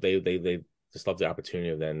 they just love the opportunity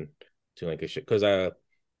of then doing like a shit because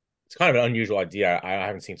it's kind of an unusual idea. I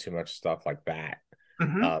haven't seen too much stuff like that.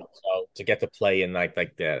 Hmm. So to get to play in like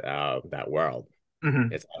that world,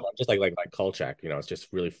 Hmm. it's just like Kolchak, it's just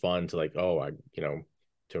really fun to like, oh,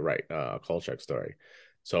 to write a Kolchak story.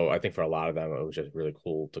 So I think for a lot of them, it was just really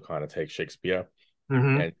cool to kind of take Shakespeare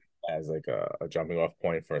Hmm. and as like a jumping off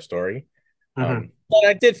point for a story. Hmm. But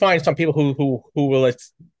I did find some people who were like,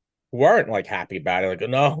 weren't like happy about it, like,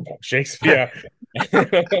 no, Shakespeare. Like,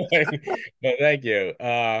 no, thank you.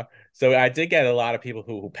 So I did get a lot of people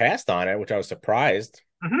who passed on it, which I was surprised.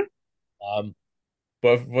 Hmm. Um,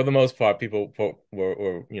 but for the most part, people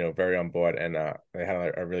were very on board, and they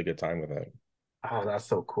had a really good time with it. Oh, that's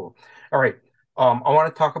so cool. All right. I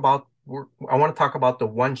want to talk about the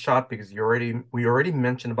one shot because we already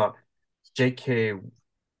mentioned about J.K.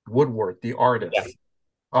 Woodward, the Yeah, artist.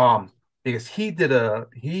 Because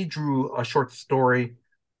he drew a short story,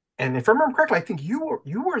 and if I remember correctly, I think you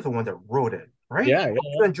were the one that wrote it, right? yeah,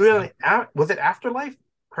 You and Julia, was it Afterlife?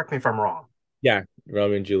 Correct me if I'm wrong. yeah.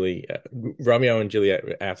 Romeo and Juliet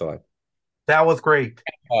Afterlife. That was great.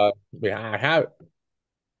 Yeah, I have.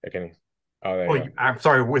 I can. Oh, there Oh, you go. I'm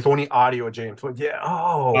sorry, with only audio, James. But yeah.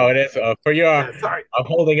 Oh, Oh, it is. For your, yeah. Sorry. I'm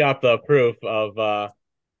holding up the proof of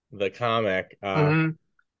the comic. Hmm.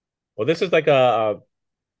 Well, this is like a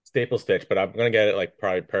staple stitch, but I'm gonna get it like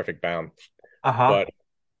probably perfect bound. Uh-huh. But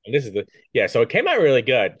this is the yeah. So it came out really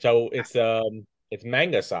good. So it's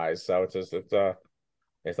manga size. So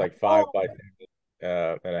it's like five Oh, by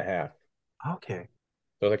and a half. okay.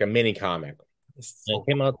 So it's like a mini comic. It's And so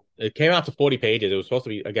it came out to 40 pages. It was supposed to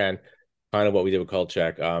be again kind of what we did with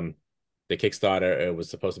Kolchak. The Kickstarter it was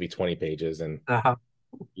supposed to be 20 pages, and uh-huh.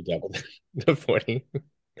 we doubled it to 40.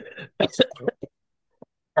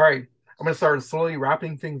 All right. I'm gonna start slowly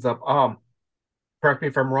wrapping things up. Correct me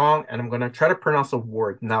if I'm wrong, and I'm gonna try to pronounce a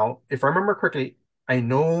word. Now, if I remember correctly, I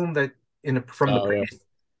know that from the Oh yeah, previous.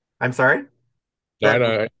 I'm sorry. no, That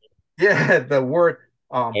no, yeah, the word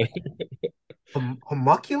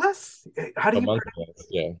homunculus. How do you pronounce? homunculus,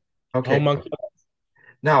 yeah, Okay. homunculus.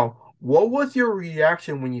 Now, what was your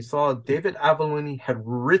reaction when you saw David Avellini had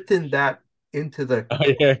written that into the? Oh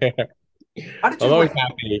yeah, yeah. How did I'm you always like?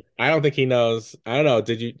 happy. I don't think he knows. I don't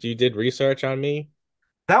know. You did research on me?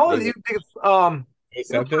 That was Did because you it was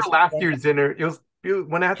sent for this? last year's dinner. It was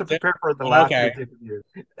when I had to prepare for the Oh, last okay. year's interview,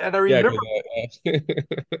 and I Yeah, remember.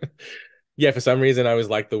 'cause, yeah, for some reason I always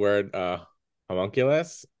liked the word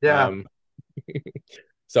homunculus. Yeah.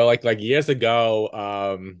 So like years ago,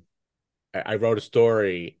 I wrote a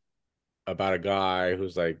story about a guy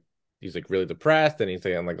who's like he's like really depressed and he's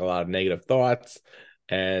saying like a lot of negative thoughts.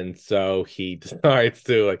 And so he decides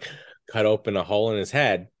to like cut open a hole in his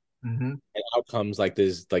head Hmm. and out comes like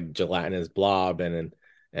this like gelatinous blob and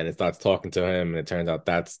it starts talking to him and it turns out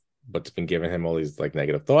that's what's been giving him all these like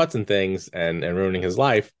negative thoughts and things and ruining his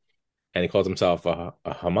life and he calls himself a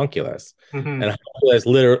homunculus Hmm. and homunculus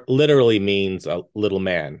literally means a little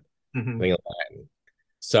man I Hmm. think in Latin.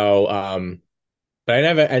 So but I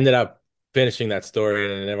never ended up finishing that story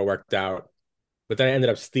and it never worked out but then I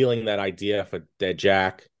ended up stealing that idea for Dead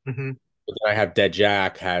Jack. Hmm. But then I have Dead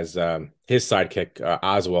Jack has his sidekick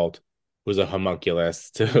Oswald, who's a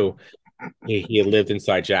homunculus too. He had lived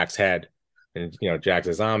inside Jack's head, and Jack's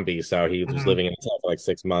a zombie, so he was Hmm. living in his head for like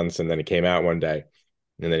 6 months, and then he came out one day,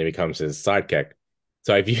 and then he becomes his sidekick.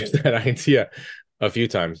 So I've used that idea a few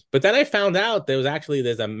times, but then I found out there's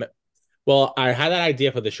a well, I had that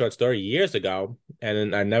idea for the short story years ago,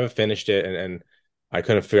 and I never finished it, and I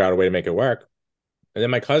couldn't figure out a way to make it work. And then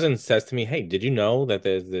my cousin says to me, "Hey, did you know that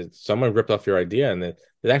there's someone ripped off your idea, and that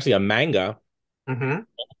there's actually a manga Hmm.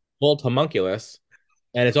 called Homunculus,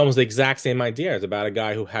 and it's almost the exact same idea. It's about a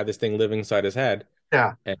guy who had this thing living inside his head,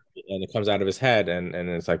 Yeah. and it comes out of his head, and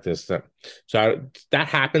it's like this. That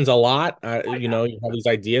happens a lot. Oh yeah. You have these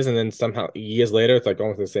ideas, and then somehow years later, it's like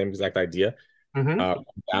almost the same exact idea Hmm.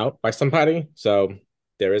 out by somebody. So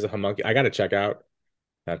there is a homunculus. I got to check out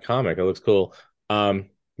that comic. It looks cool.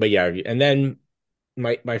 But yeah, and then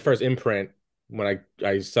my first imprint when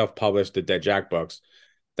I self-published the Dead Jack books,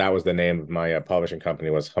 that was the name of my publishing company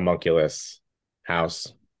was Homunculus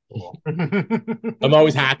House. Cool. I'm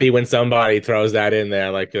always happy when somebody throws that in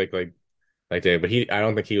there, like Dave. But I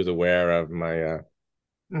don't think he was aware of my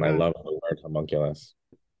Hmm. love of the word homunculus.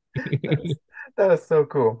 That is so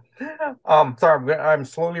cool. Sorry, I'm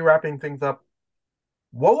slowly wrapping things up.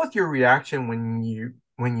 What was your reaction when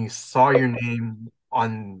you saw your name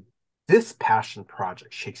on? this passion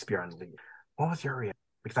project, Shakespeare Unleashed, what was your reaction?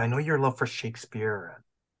 Because I know your love for Shakespeare.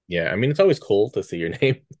 Yeah, I mean, it's always cool to see your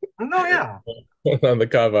name No, yeah. on the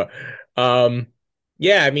cover. Um,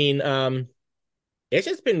 yeah, I mean, it's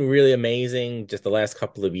just been really amazing just the last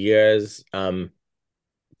couple of years, to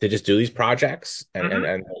just do these projects Mm-hmm.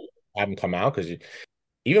 and have them come out because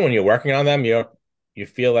even when you're working on them, you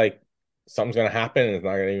feel like something's gonna happen and it's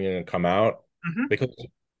not gonna even come out Mm-hmm. because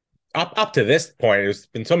up to this point, there's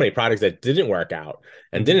been so many projects that didn't work out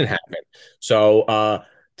and Mm-hmm. didn't happen. So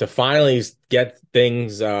to finally get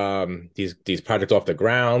things these projects off the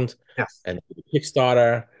ground Yes. and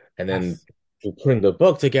Kickstarter and then Yes. putting the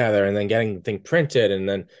book together and then getting the thing printed and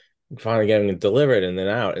then finally getting it delivered and then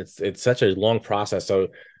out. It's such a long process. So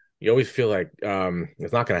you always feel like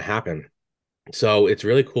it's not gonna happen. So it's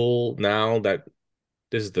really cool now that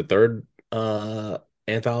this is the third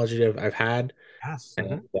anthology I've had Yes. and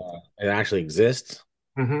Mm-hmm. it actually exists.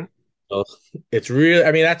 Mm-hmm. So it's really,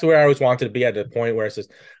 I mean, that's where I always wanted to be at the point where it's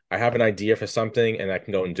just I have an idea for something and I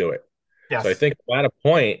can go and do it. So I Yes. think I'm at a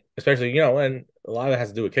point, especially, and a lot of it has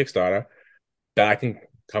to do with Kickstarter, that I can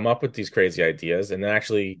come up with these crazy ideas and then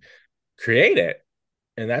actually create it.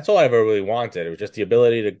 And that's all I ever really wanted. It was just the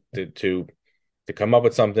ability to come up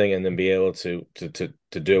with something and then be able to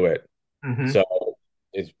do it. Mm-hmm. So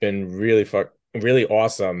it's been really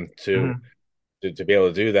awesome Mm-hmm. to be able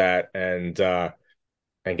to do that and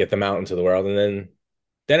get them out into the world. And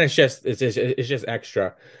then it's just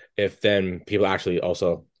extra if then people actually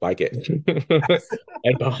also like it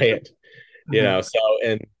and buy it, Mm-hmm. So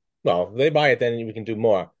and well, if they buy it, then we can do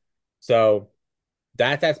more. So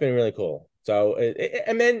that's been really cool. So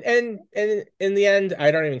and then and in the end,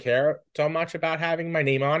 I don't even care so much about having my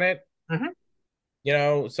name on it.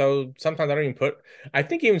 Mm-hmm. So sometimes I don't even put. I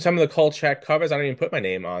think even some of the Kolchak covers, I don't even put my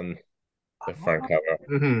name on the front cover.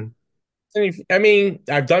 Mm-hmm. I mean,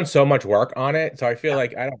 I've done so much work on it, so I feel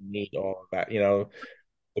like I don't need all of that.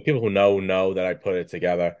 The people who know that I put it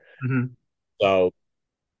together. Mm-hmm.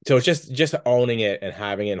 So it's just owning it and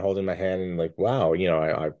having it and holding my hand and like, wow,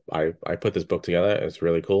 I put this book together. It's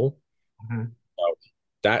really cool. Mm-hmm.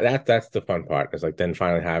 So that's the fun part. It's like then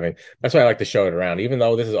finally having. That's why I like to show it around, even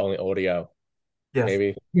though this is only audio. Yes.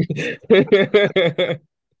 Maybe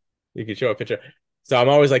you could show a picture. So I'm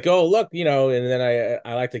always like, oh look, and then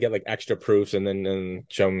I like to get like extra proofs and then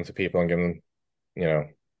show them to people and give them, you know.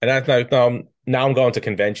 And that's now I'm going to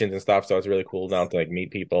conventions and stuff, so it's really cool now to like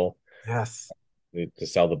meet people Yes. to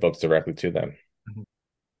sell the books directly to them. Mhm.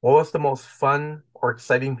 What was the most fun or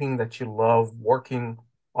exciting thing that you love working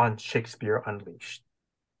on Shakespeare Unleashed?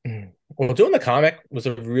 Well, doing the comic was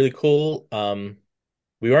a really cool.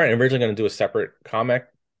 We weren't originally going to do a separate comic.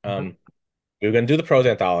 Mm-hmm. We were going to do the prose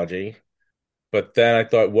anthology, but then I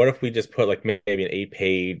thought, what if we just put like maybe an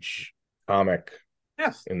 8-page comic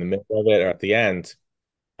Yes. in the middle of it or at the end?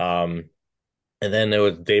 Um, and then there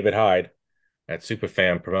was David Hyde at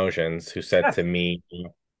Superfan Promotions who said Yes. to me,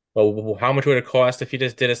 "Well, how much would it cost if you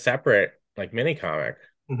just did a separate like mini comic?"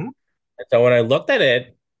 Mm-hmm. And so when I looked at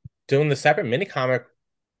it, doing the separate mini comic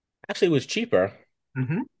actually was cheaper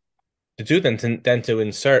Mm-hmm. to do than to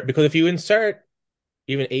insert because if you insert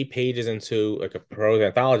even 8 pages into like a prose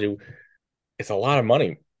anthology, it's a lot of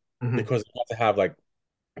money Mm-hmm. because you have to have like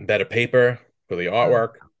better paper for the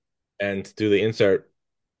artwork and to do the insert.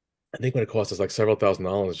 I think what it cost us like several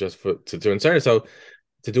 $1,000s just to insert it. So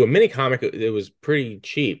to do a mini comic, it was pretty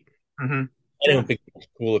cheap. Mm-hmm. And it Yeah. would be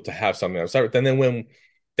cool to have something else. Then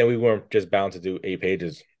we weren't just bound to do 8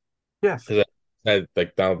 pages Yes. because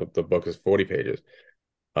like now the book is 40 pages.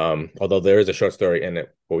 Although there is a short story in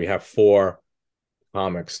it, but we have four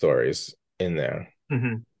comic stories in there.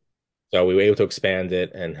 Mm-hmm. So we were able to expand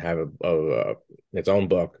it and have its own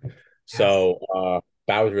book. Yes. So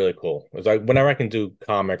that was really cool. It was like whenever I can do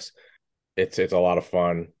comics, it's a lot of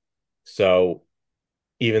fun. So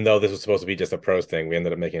even though this was supposed to be just a prose thing, we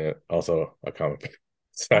ended up making it also a comic.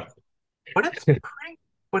 So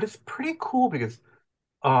But it's pretty cool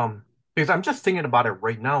um because I'm just thinking about it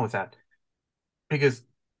right now is that because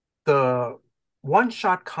the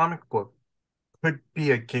one-shot comic book could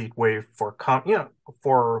be a gateway for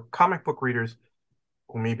for comic book readers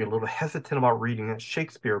who may be a little hesitant about reading a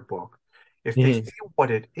Shakespeare book. If they mhm. see what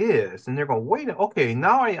it is and they're going, wait, okay,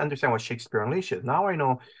 now I understand what Shakespeare Unleashed is. Now I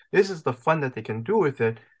know this is the fun that they can do with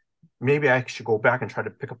it. Maybe I should go back and try to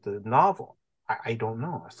pick up the novel. I don't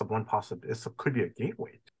know. It's the one possibility. It could be a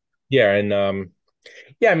gateway. Yeah, and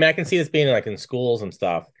yeah, I mean I can see this being like in schools and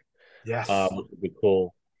stuff. Yes. Which would be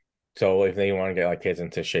cool. So if they want to get like kids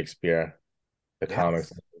into Shakespeare, the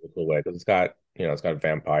comics, Yes. it's a cool way because it's got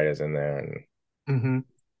vampires in there and Hmm.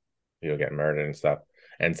 people get murdered and stuff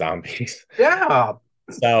and zombies. Yeah.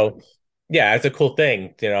 So yeah, it's a cool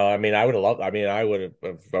thing. I mean, I would have loved, I mean, I would have,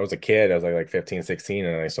 if I was a kid, I was like 15, 16,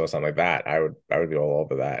 and I saw something like that, I would be all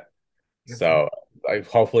over that. Yes, sir. So like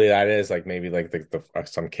hopefully that is like maybe like the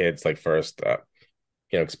some kids like first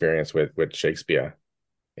experience with Shakespeare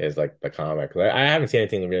is like the comic. I haven't seen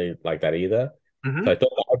anything really like that either. So Hmm. I thought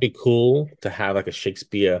that would be cool to have like a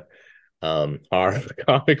Shakespeare horror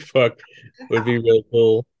comic book would be really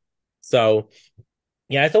cool. So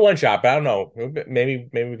yeah, it's a one shot, but I don't know. Maybe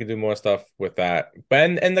we could do more stuff with that.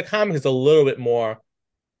 But and the comic is a little bit more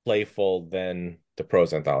playful than the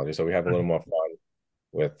prose anthology, so we have a little more fun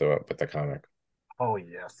with the comic. Oh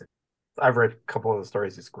yes, I've read a couple of the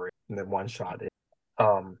stories. It's great. And then one shot.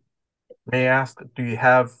 Um, may I ask, do you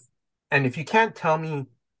have? And if you can't tell me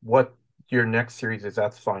what your next series is,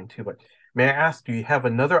 that's fine too. But may I ask, do you have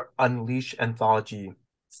another Unleash anthology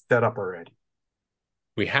set up already?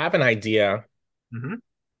 We have an idea, Mm-hmm.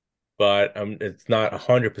 but it's not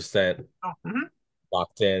 100% Oh, mm-hmm.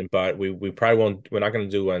 locked in. But we probably won't. We're not going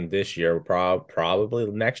to do one this year. Probably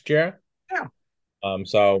next year. Yeah.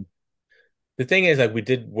 So the thing is, like, we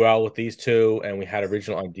did well with these two, and we had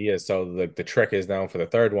original ideas. So the trick is now for the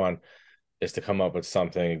third one is to come up with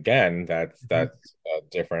something again Mm-hmm. that's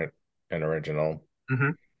different and original. Mm-hmm.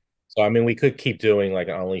 So I mean, we could keep doing like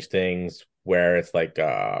Unleashed things where it's like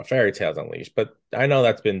fairy tales Unleashed, but I know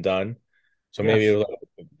that's been done. So maybe it Yes. was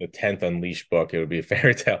like the 10th Unleashed book, it would be a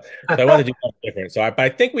fairy tale. So I want to do something different. But I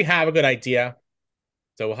think we have a good idea.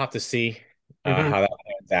 So we'll have to see Mm-hmm. how that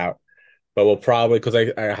pans out. But we'll probably because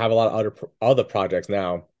I have a lot of other projects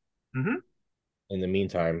now Mm-hmm. in the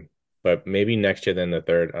meantime. But maybe next year, then the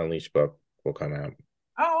third Unleashed book will come out.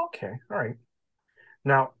 Oh, okay. All right.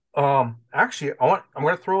 Now, actually, I'm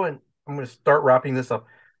gonna throw in, I'm gonna start wrapping this up.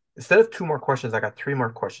 Instead of two more questions, I got three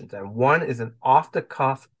more questions, and one is an off the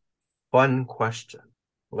cuff fun question.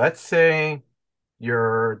 Let's say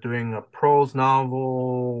you're doing a prose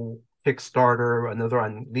novel, Kickstarter, another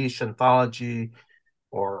Unleash anthology,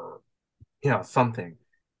 or something.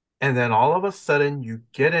 And then all of a sudden you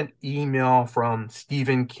get an email from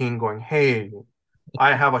Stephen King going, "Hey,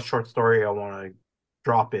 I have a short story I want to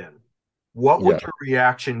drop in." What Yeah. would your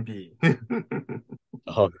reaction be?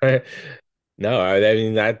 Oh, no, I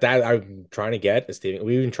mean that I'm trying to get a Stephen.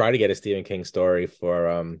 We even tried to get a Stephen King story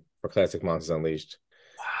for Classic Monsters Unleashed.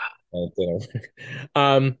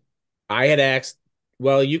 And, I had asked,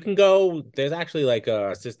 well, you can go. There's actually like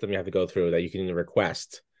a system you have to go through that you can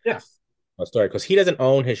request Yes. a story because he doesn't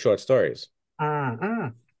own his short stories.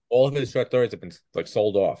 Mm. All of his short stories have been like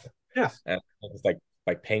sold off, Yes. and it's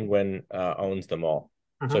like Penguin owns them all.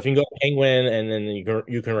 So Hmm. if you can go to Penguin and then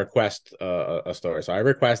you can request a story. So I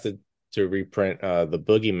requested to reprint the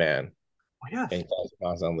Boogeyman Oh, yes. in Classic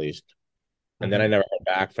Monsters Unleashed, and then I Hmm. never heard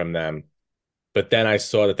back from them. But then I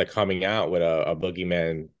saw that they're coming out with a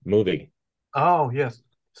Boogeyman movie. Oh, yes.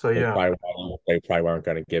 So They yeah. probably they probably weren't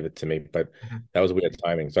going to give it to me, but Hmm. that was weird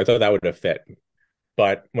timing. So I thought that would have fit.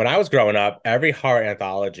 But when I was growing up, every horror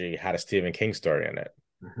anthology had a Stephen King story in it.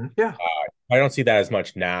 Hmm. Yeah. I don't see that as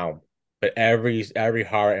much now, but every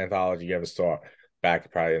horror anthology you ever saw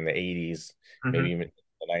back probably in the 80s, maybe Hmm. even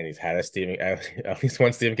the 90s had a Stephen at least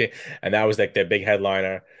one Stephen King, and that was like their big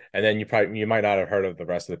headliner. And then you might not have heard of the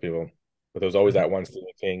rest of the people, but there was always Hmm. that one Stephen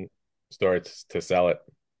King story to sell it.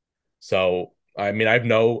 So I mean, I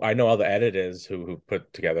know other editors who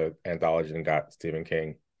put together anthologies and got Stephen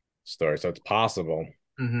King stories, so it's possible.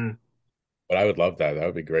 Hmm. But I would love that. That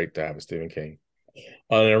would be great to have a Stephen King.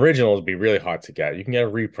 An original would be really hard to get. You can get a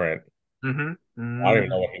reprint. Hmm. I don't even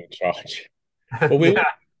know Hmm. what he would charge. But Yeah.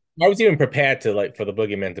 I was even prepared to like for the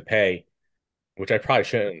Boogeyman to pay, which I probably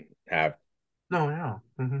shouldn't have. No, yeah.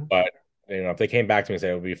 Hmm. But if they came back to me and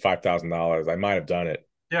said it would be $5,000, I might have done it.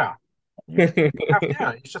 Yeah. You have,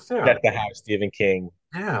 yeah, it's just, yeah. Just to have Stephen King.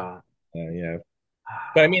 Yeah. Yeah.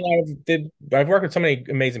 But I mean, I've worked with so many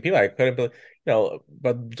amazing people. I couldn't believe,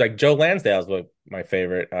 but like Joe Lansdale's my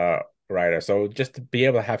favorite writer. So just to be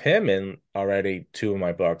able to have him in already two of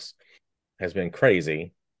my books has been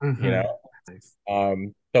crazy, you know. Hmm. Nice.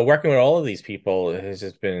 So working with all of these people has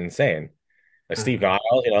just been insane. Like Steve Hmm.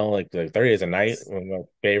 Niles, like 30 Days a Night, one of my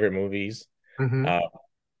favorite movies. Hmm. Uh,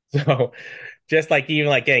 so just like even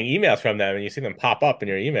like getting emails from them and you see them pop up in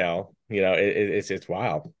your email, it's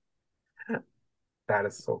wild. That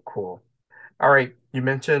is so cool. All right, you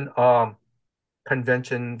mentioned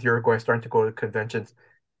conventions. You're going starting to go to conventions.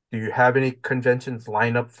 Do you have any conventions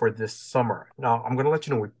lined up for this summer? Now, I'm going to let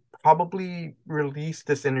you know we probably release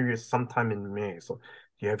this interview sometime in May. So,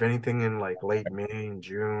 do you have anything in like late May and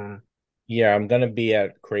June? Yeah, I'm gonna be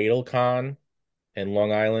at CradleCon in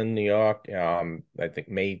Long Island, New York. I think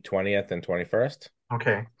May 20th and 21st.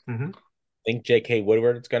 Okay. Hmm. think J.K.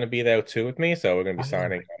 Woodward's going to be there too with me, so we're going to be Oh,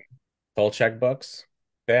 signing Kolchak books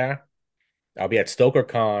there. I'll be at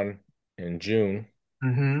StokerCon in June.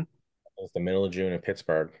 mm-hmm. It's the middle of June in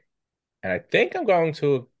Pittsburgh. And I think I'm going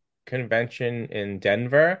to a convention in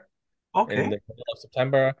Denver in Okay. the middle of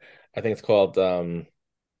September. I think it's called well,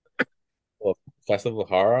 Festival of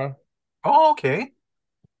Horror. Oh, okay.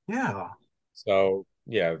 Yeah. So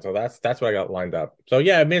yeah, so that's what I got lined up. So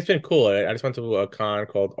yeah, I mean it's been cool. I just went to a con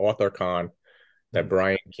called AuthorCon that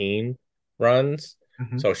Brian Keene runs.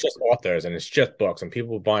 Mm-hmm. So it's just authors and it's just books and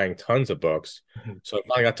people buying tons of books. Mm-hmm. So I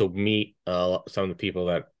finally got to meet some of the people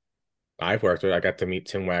that I've worked with. I got to meet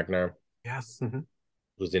Tim Wagner, Yes. Mm-hmm.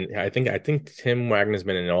 who's in I think Tim Wagner's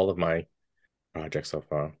been in all of my projects so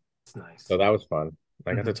far. It's nice. So that was fun.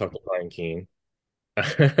 I got Mm-hmm. to talk to Brian Keene.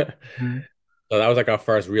 Mm-hmm. So that was like our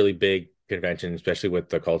first really big convention, especially with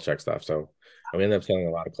the Kolchak stuff. So we ended up selling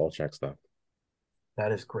a lot of Kolchak stuff.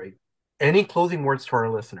 That is great. Any closing words to our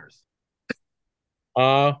listeners?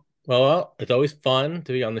 Uh, well, it's always fun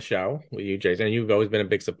to be on the show with you, Jason. And you've always been a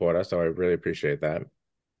big supporter, so I really appreciate that.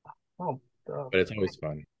 Oh, uh, But it's always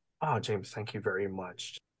fun. James, thank you very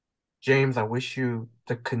much. James, I wish you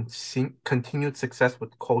the continued success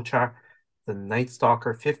with Kolchak, the Night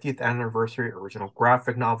Stalker 50th anniversary original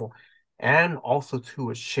graphic novel, and also too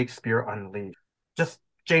with Shakespeare Unleashed. Just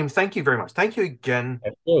James, thank you very much. Thank you again.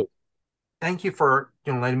 Absolutely. Thank you for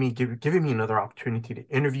letting me giving me another opportunity to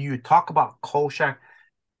interview you, talk about Kolchak,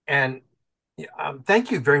 and yeah, thank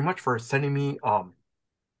you very much for sending me a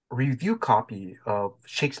review copy of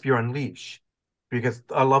Shakespeare Unleashed because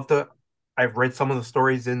I've read some of the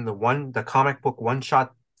stories in the comic book one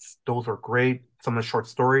shot. Those are great. Some of the short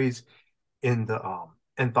stories in the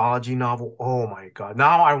anthology novel. Oh my God.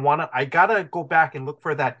 Now I gotta go back and look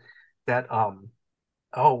for that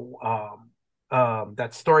oh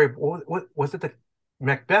that story. What was it, the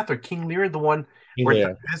Macbeth or King Lear, the one where the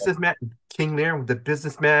Yeah. businessman King Lear, the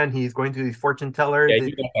businessman, he's going to the fortune teller. Yeah,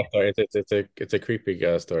 you got that story. It's a creepy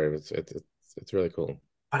story. It's really cool.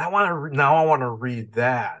 But now I want to read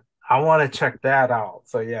that. I want to check that out.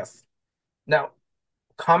 So yes. Now,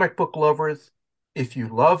 comic book lovers, if you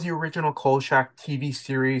love the original Kolchak TV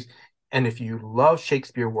series and if you love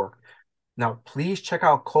Shakespeare work, now please check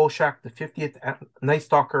out Kolchak, the 50th Night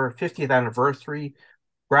Stalker 50th anniversary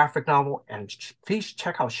graphic novel, and please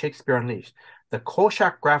check out Shakespeare Unleashed. The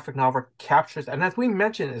Kolchak graphic novel captures, and as we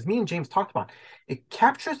mentioned, as me and James talked about, it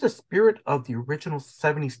captures the spirit of the original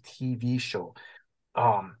 70s TV show.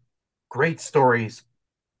 Um, Great stories,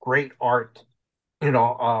 great art. When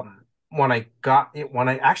I got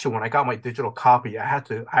my digital copy, I had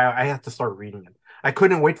to start reading it. I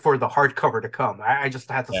couldn't wait for the hardcover to come. I just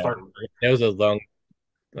had to Yeah. start. There was a long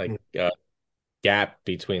like Yeah. gap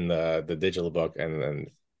between the digital book and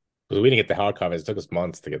because we didn't get the hardcovers. It took us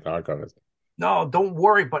months to get the hardcovers. No, don't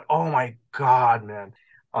worry. But oh my God, man.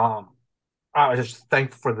 Um, I was just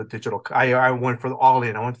thankful for the digital. I went for the all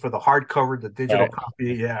in. I went for the hardcover, the digital Right.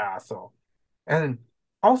 copy. Yeah. So, and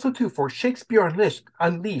also too for Shakespeare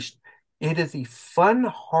Unleashed, it is a fun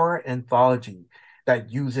horror anthology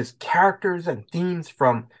that uses characters and themes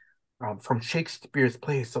from Shakespeare's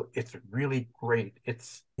plays. So it's really great.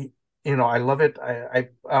 I love it.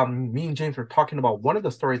 Me and James were talking about one of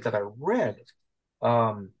the stories that I read,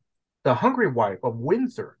 um, The Hungry Wife of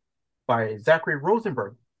Windsor by Zachary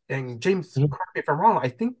Rosenberg. And James, Mhm. correct me if I'm wrong, I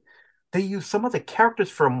think they use some of the characters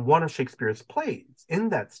from one of Shakespeare's plays in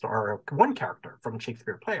that story, one character from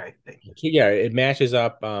Shakespeare play, I think. Yeah, it matches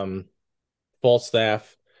up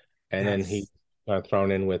Falstaff, and then he Yes.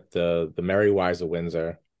 thrown in with the Merry Wives of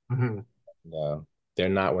Windsor. Mhm. No, they're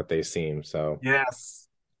not what they seem. So Yes.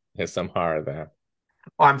 there's some horror there.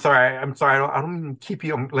 Oh, I'm sorry. I'm sorry. I don't mean to keep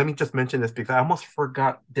you. Let me just mention this because I almost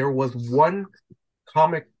forgot. There was one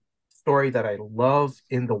comic story that I loved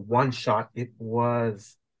in the one shot. It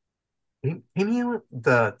was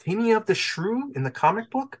Tiny of the Shrew in the comic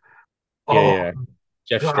book. Yeah, Oh yeah.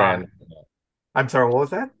 Jeff God. Strand. I'm sorry, what was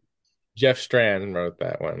that? Jeff Strand wrote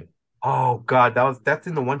that one. Oh God, that's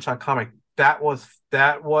in the one shot comic. That was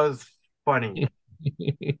funny.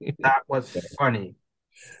 That was funny.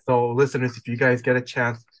 So listeners, if you guys get a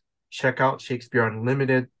chance, check out Shakespeare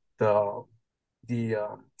Unlimited, the the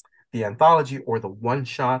um, the anthology or the one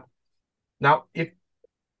shot. Now, if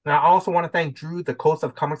Now, I also want to thank Drew, the host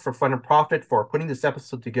of Comics for Fun and Profit, for putting this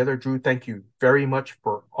episode together. Drew, thank you very much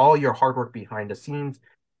for all your hard work behind the scenes.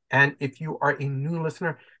 And if you are a new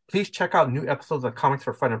listener, please check out new episodes of Comics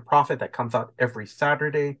for Fun and Profit that comes out every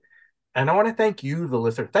Saturday. And I want to thank you, the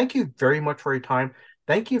listener. Thank you very much for your time.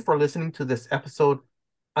 Thank you for listening to this episode.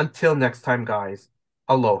 Until next time, guys,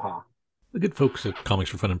 aloha. The good folks at Comics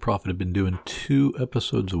for Fun and Profit have been doing 2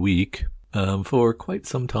 episodes a week. for quite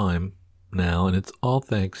some time now, and it's all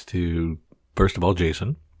thanks to, first of all,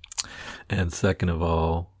 Jason, and second of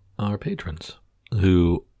all, our patrons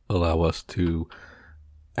who allow us to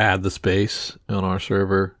add the space on our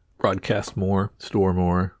server, broadcast more, store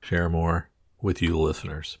more, share more with you, the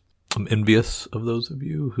listeners. I'm envious of those of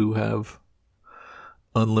you who have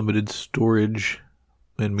unlimited storage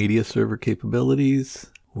and media server capabilities.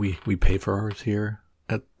 We pay for ours here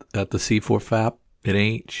at the C4FAP. It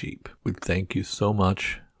ain't cheap. We thank you so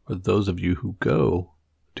much for those of you who go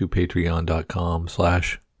to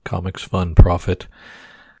patreon.com/comicsfunprofit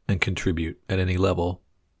and contribute at any level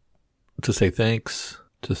to say thanks,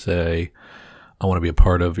 to say, I want to be a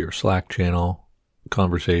part of your Slack channel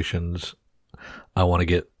conversations. I want to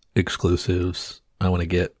get exclusives. I want to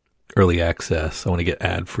get early access. I want to get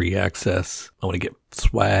ad-free access. I want to get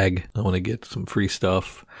swag. I want to get some free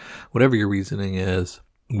stuff. Whatever your reasoning is,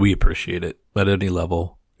 we appreciate it at any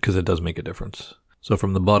level because it does make a difference. So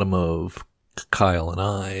from the bottom of Kyle and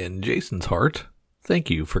I and Jason's heart, thank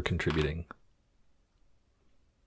you for contributing.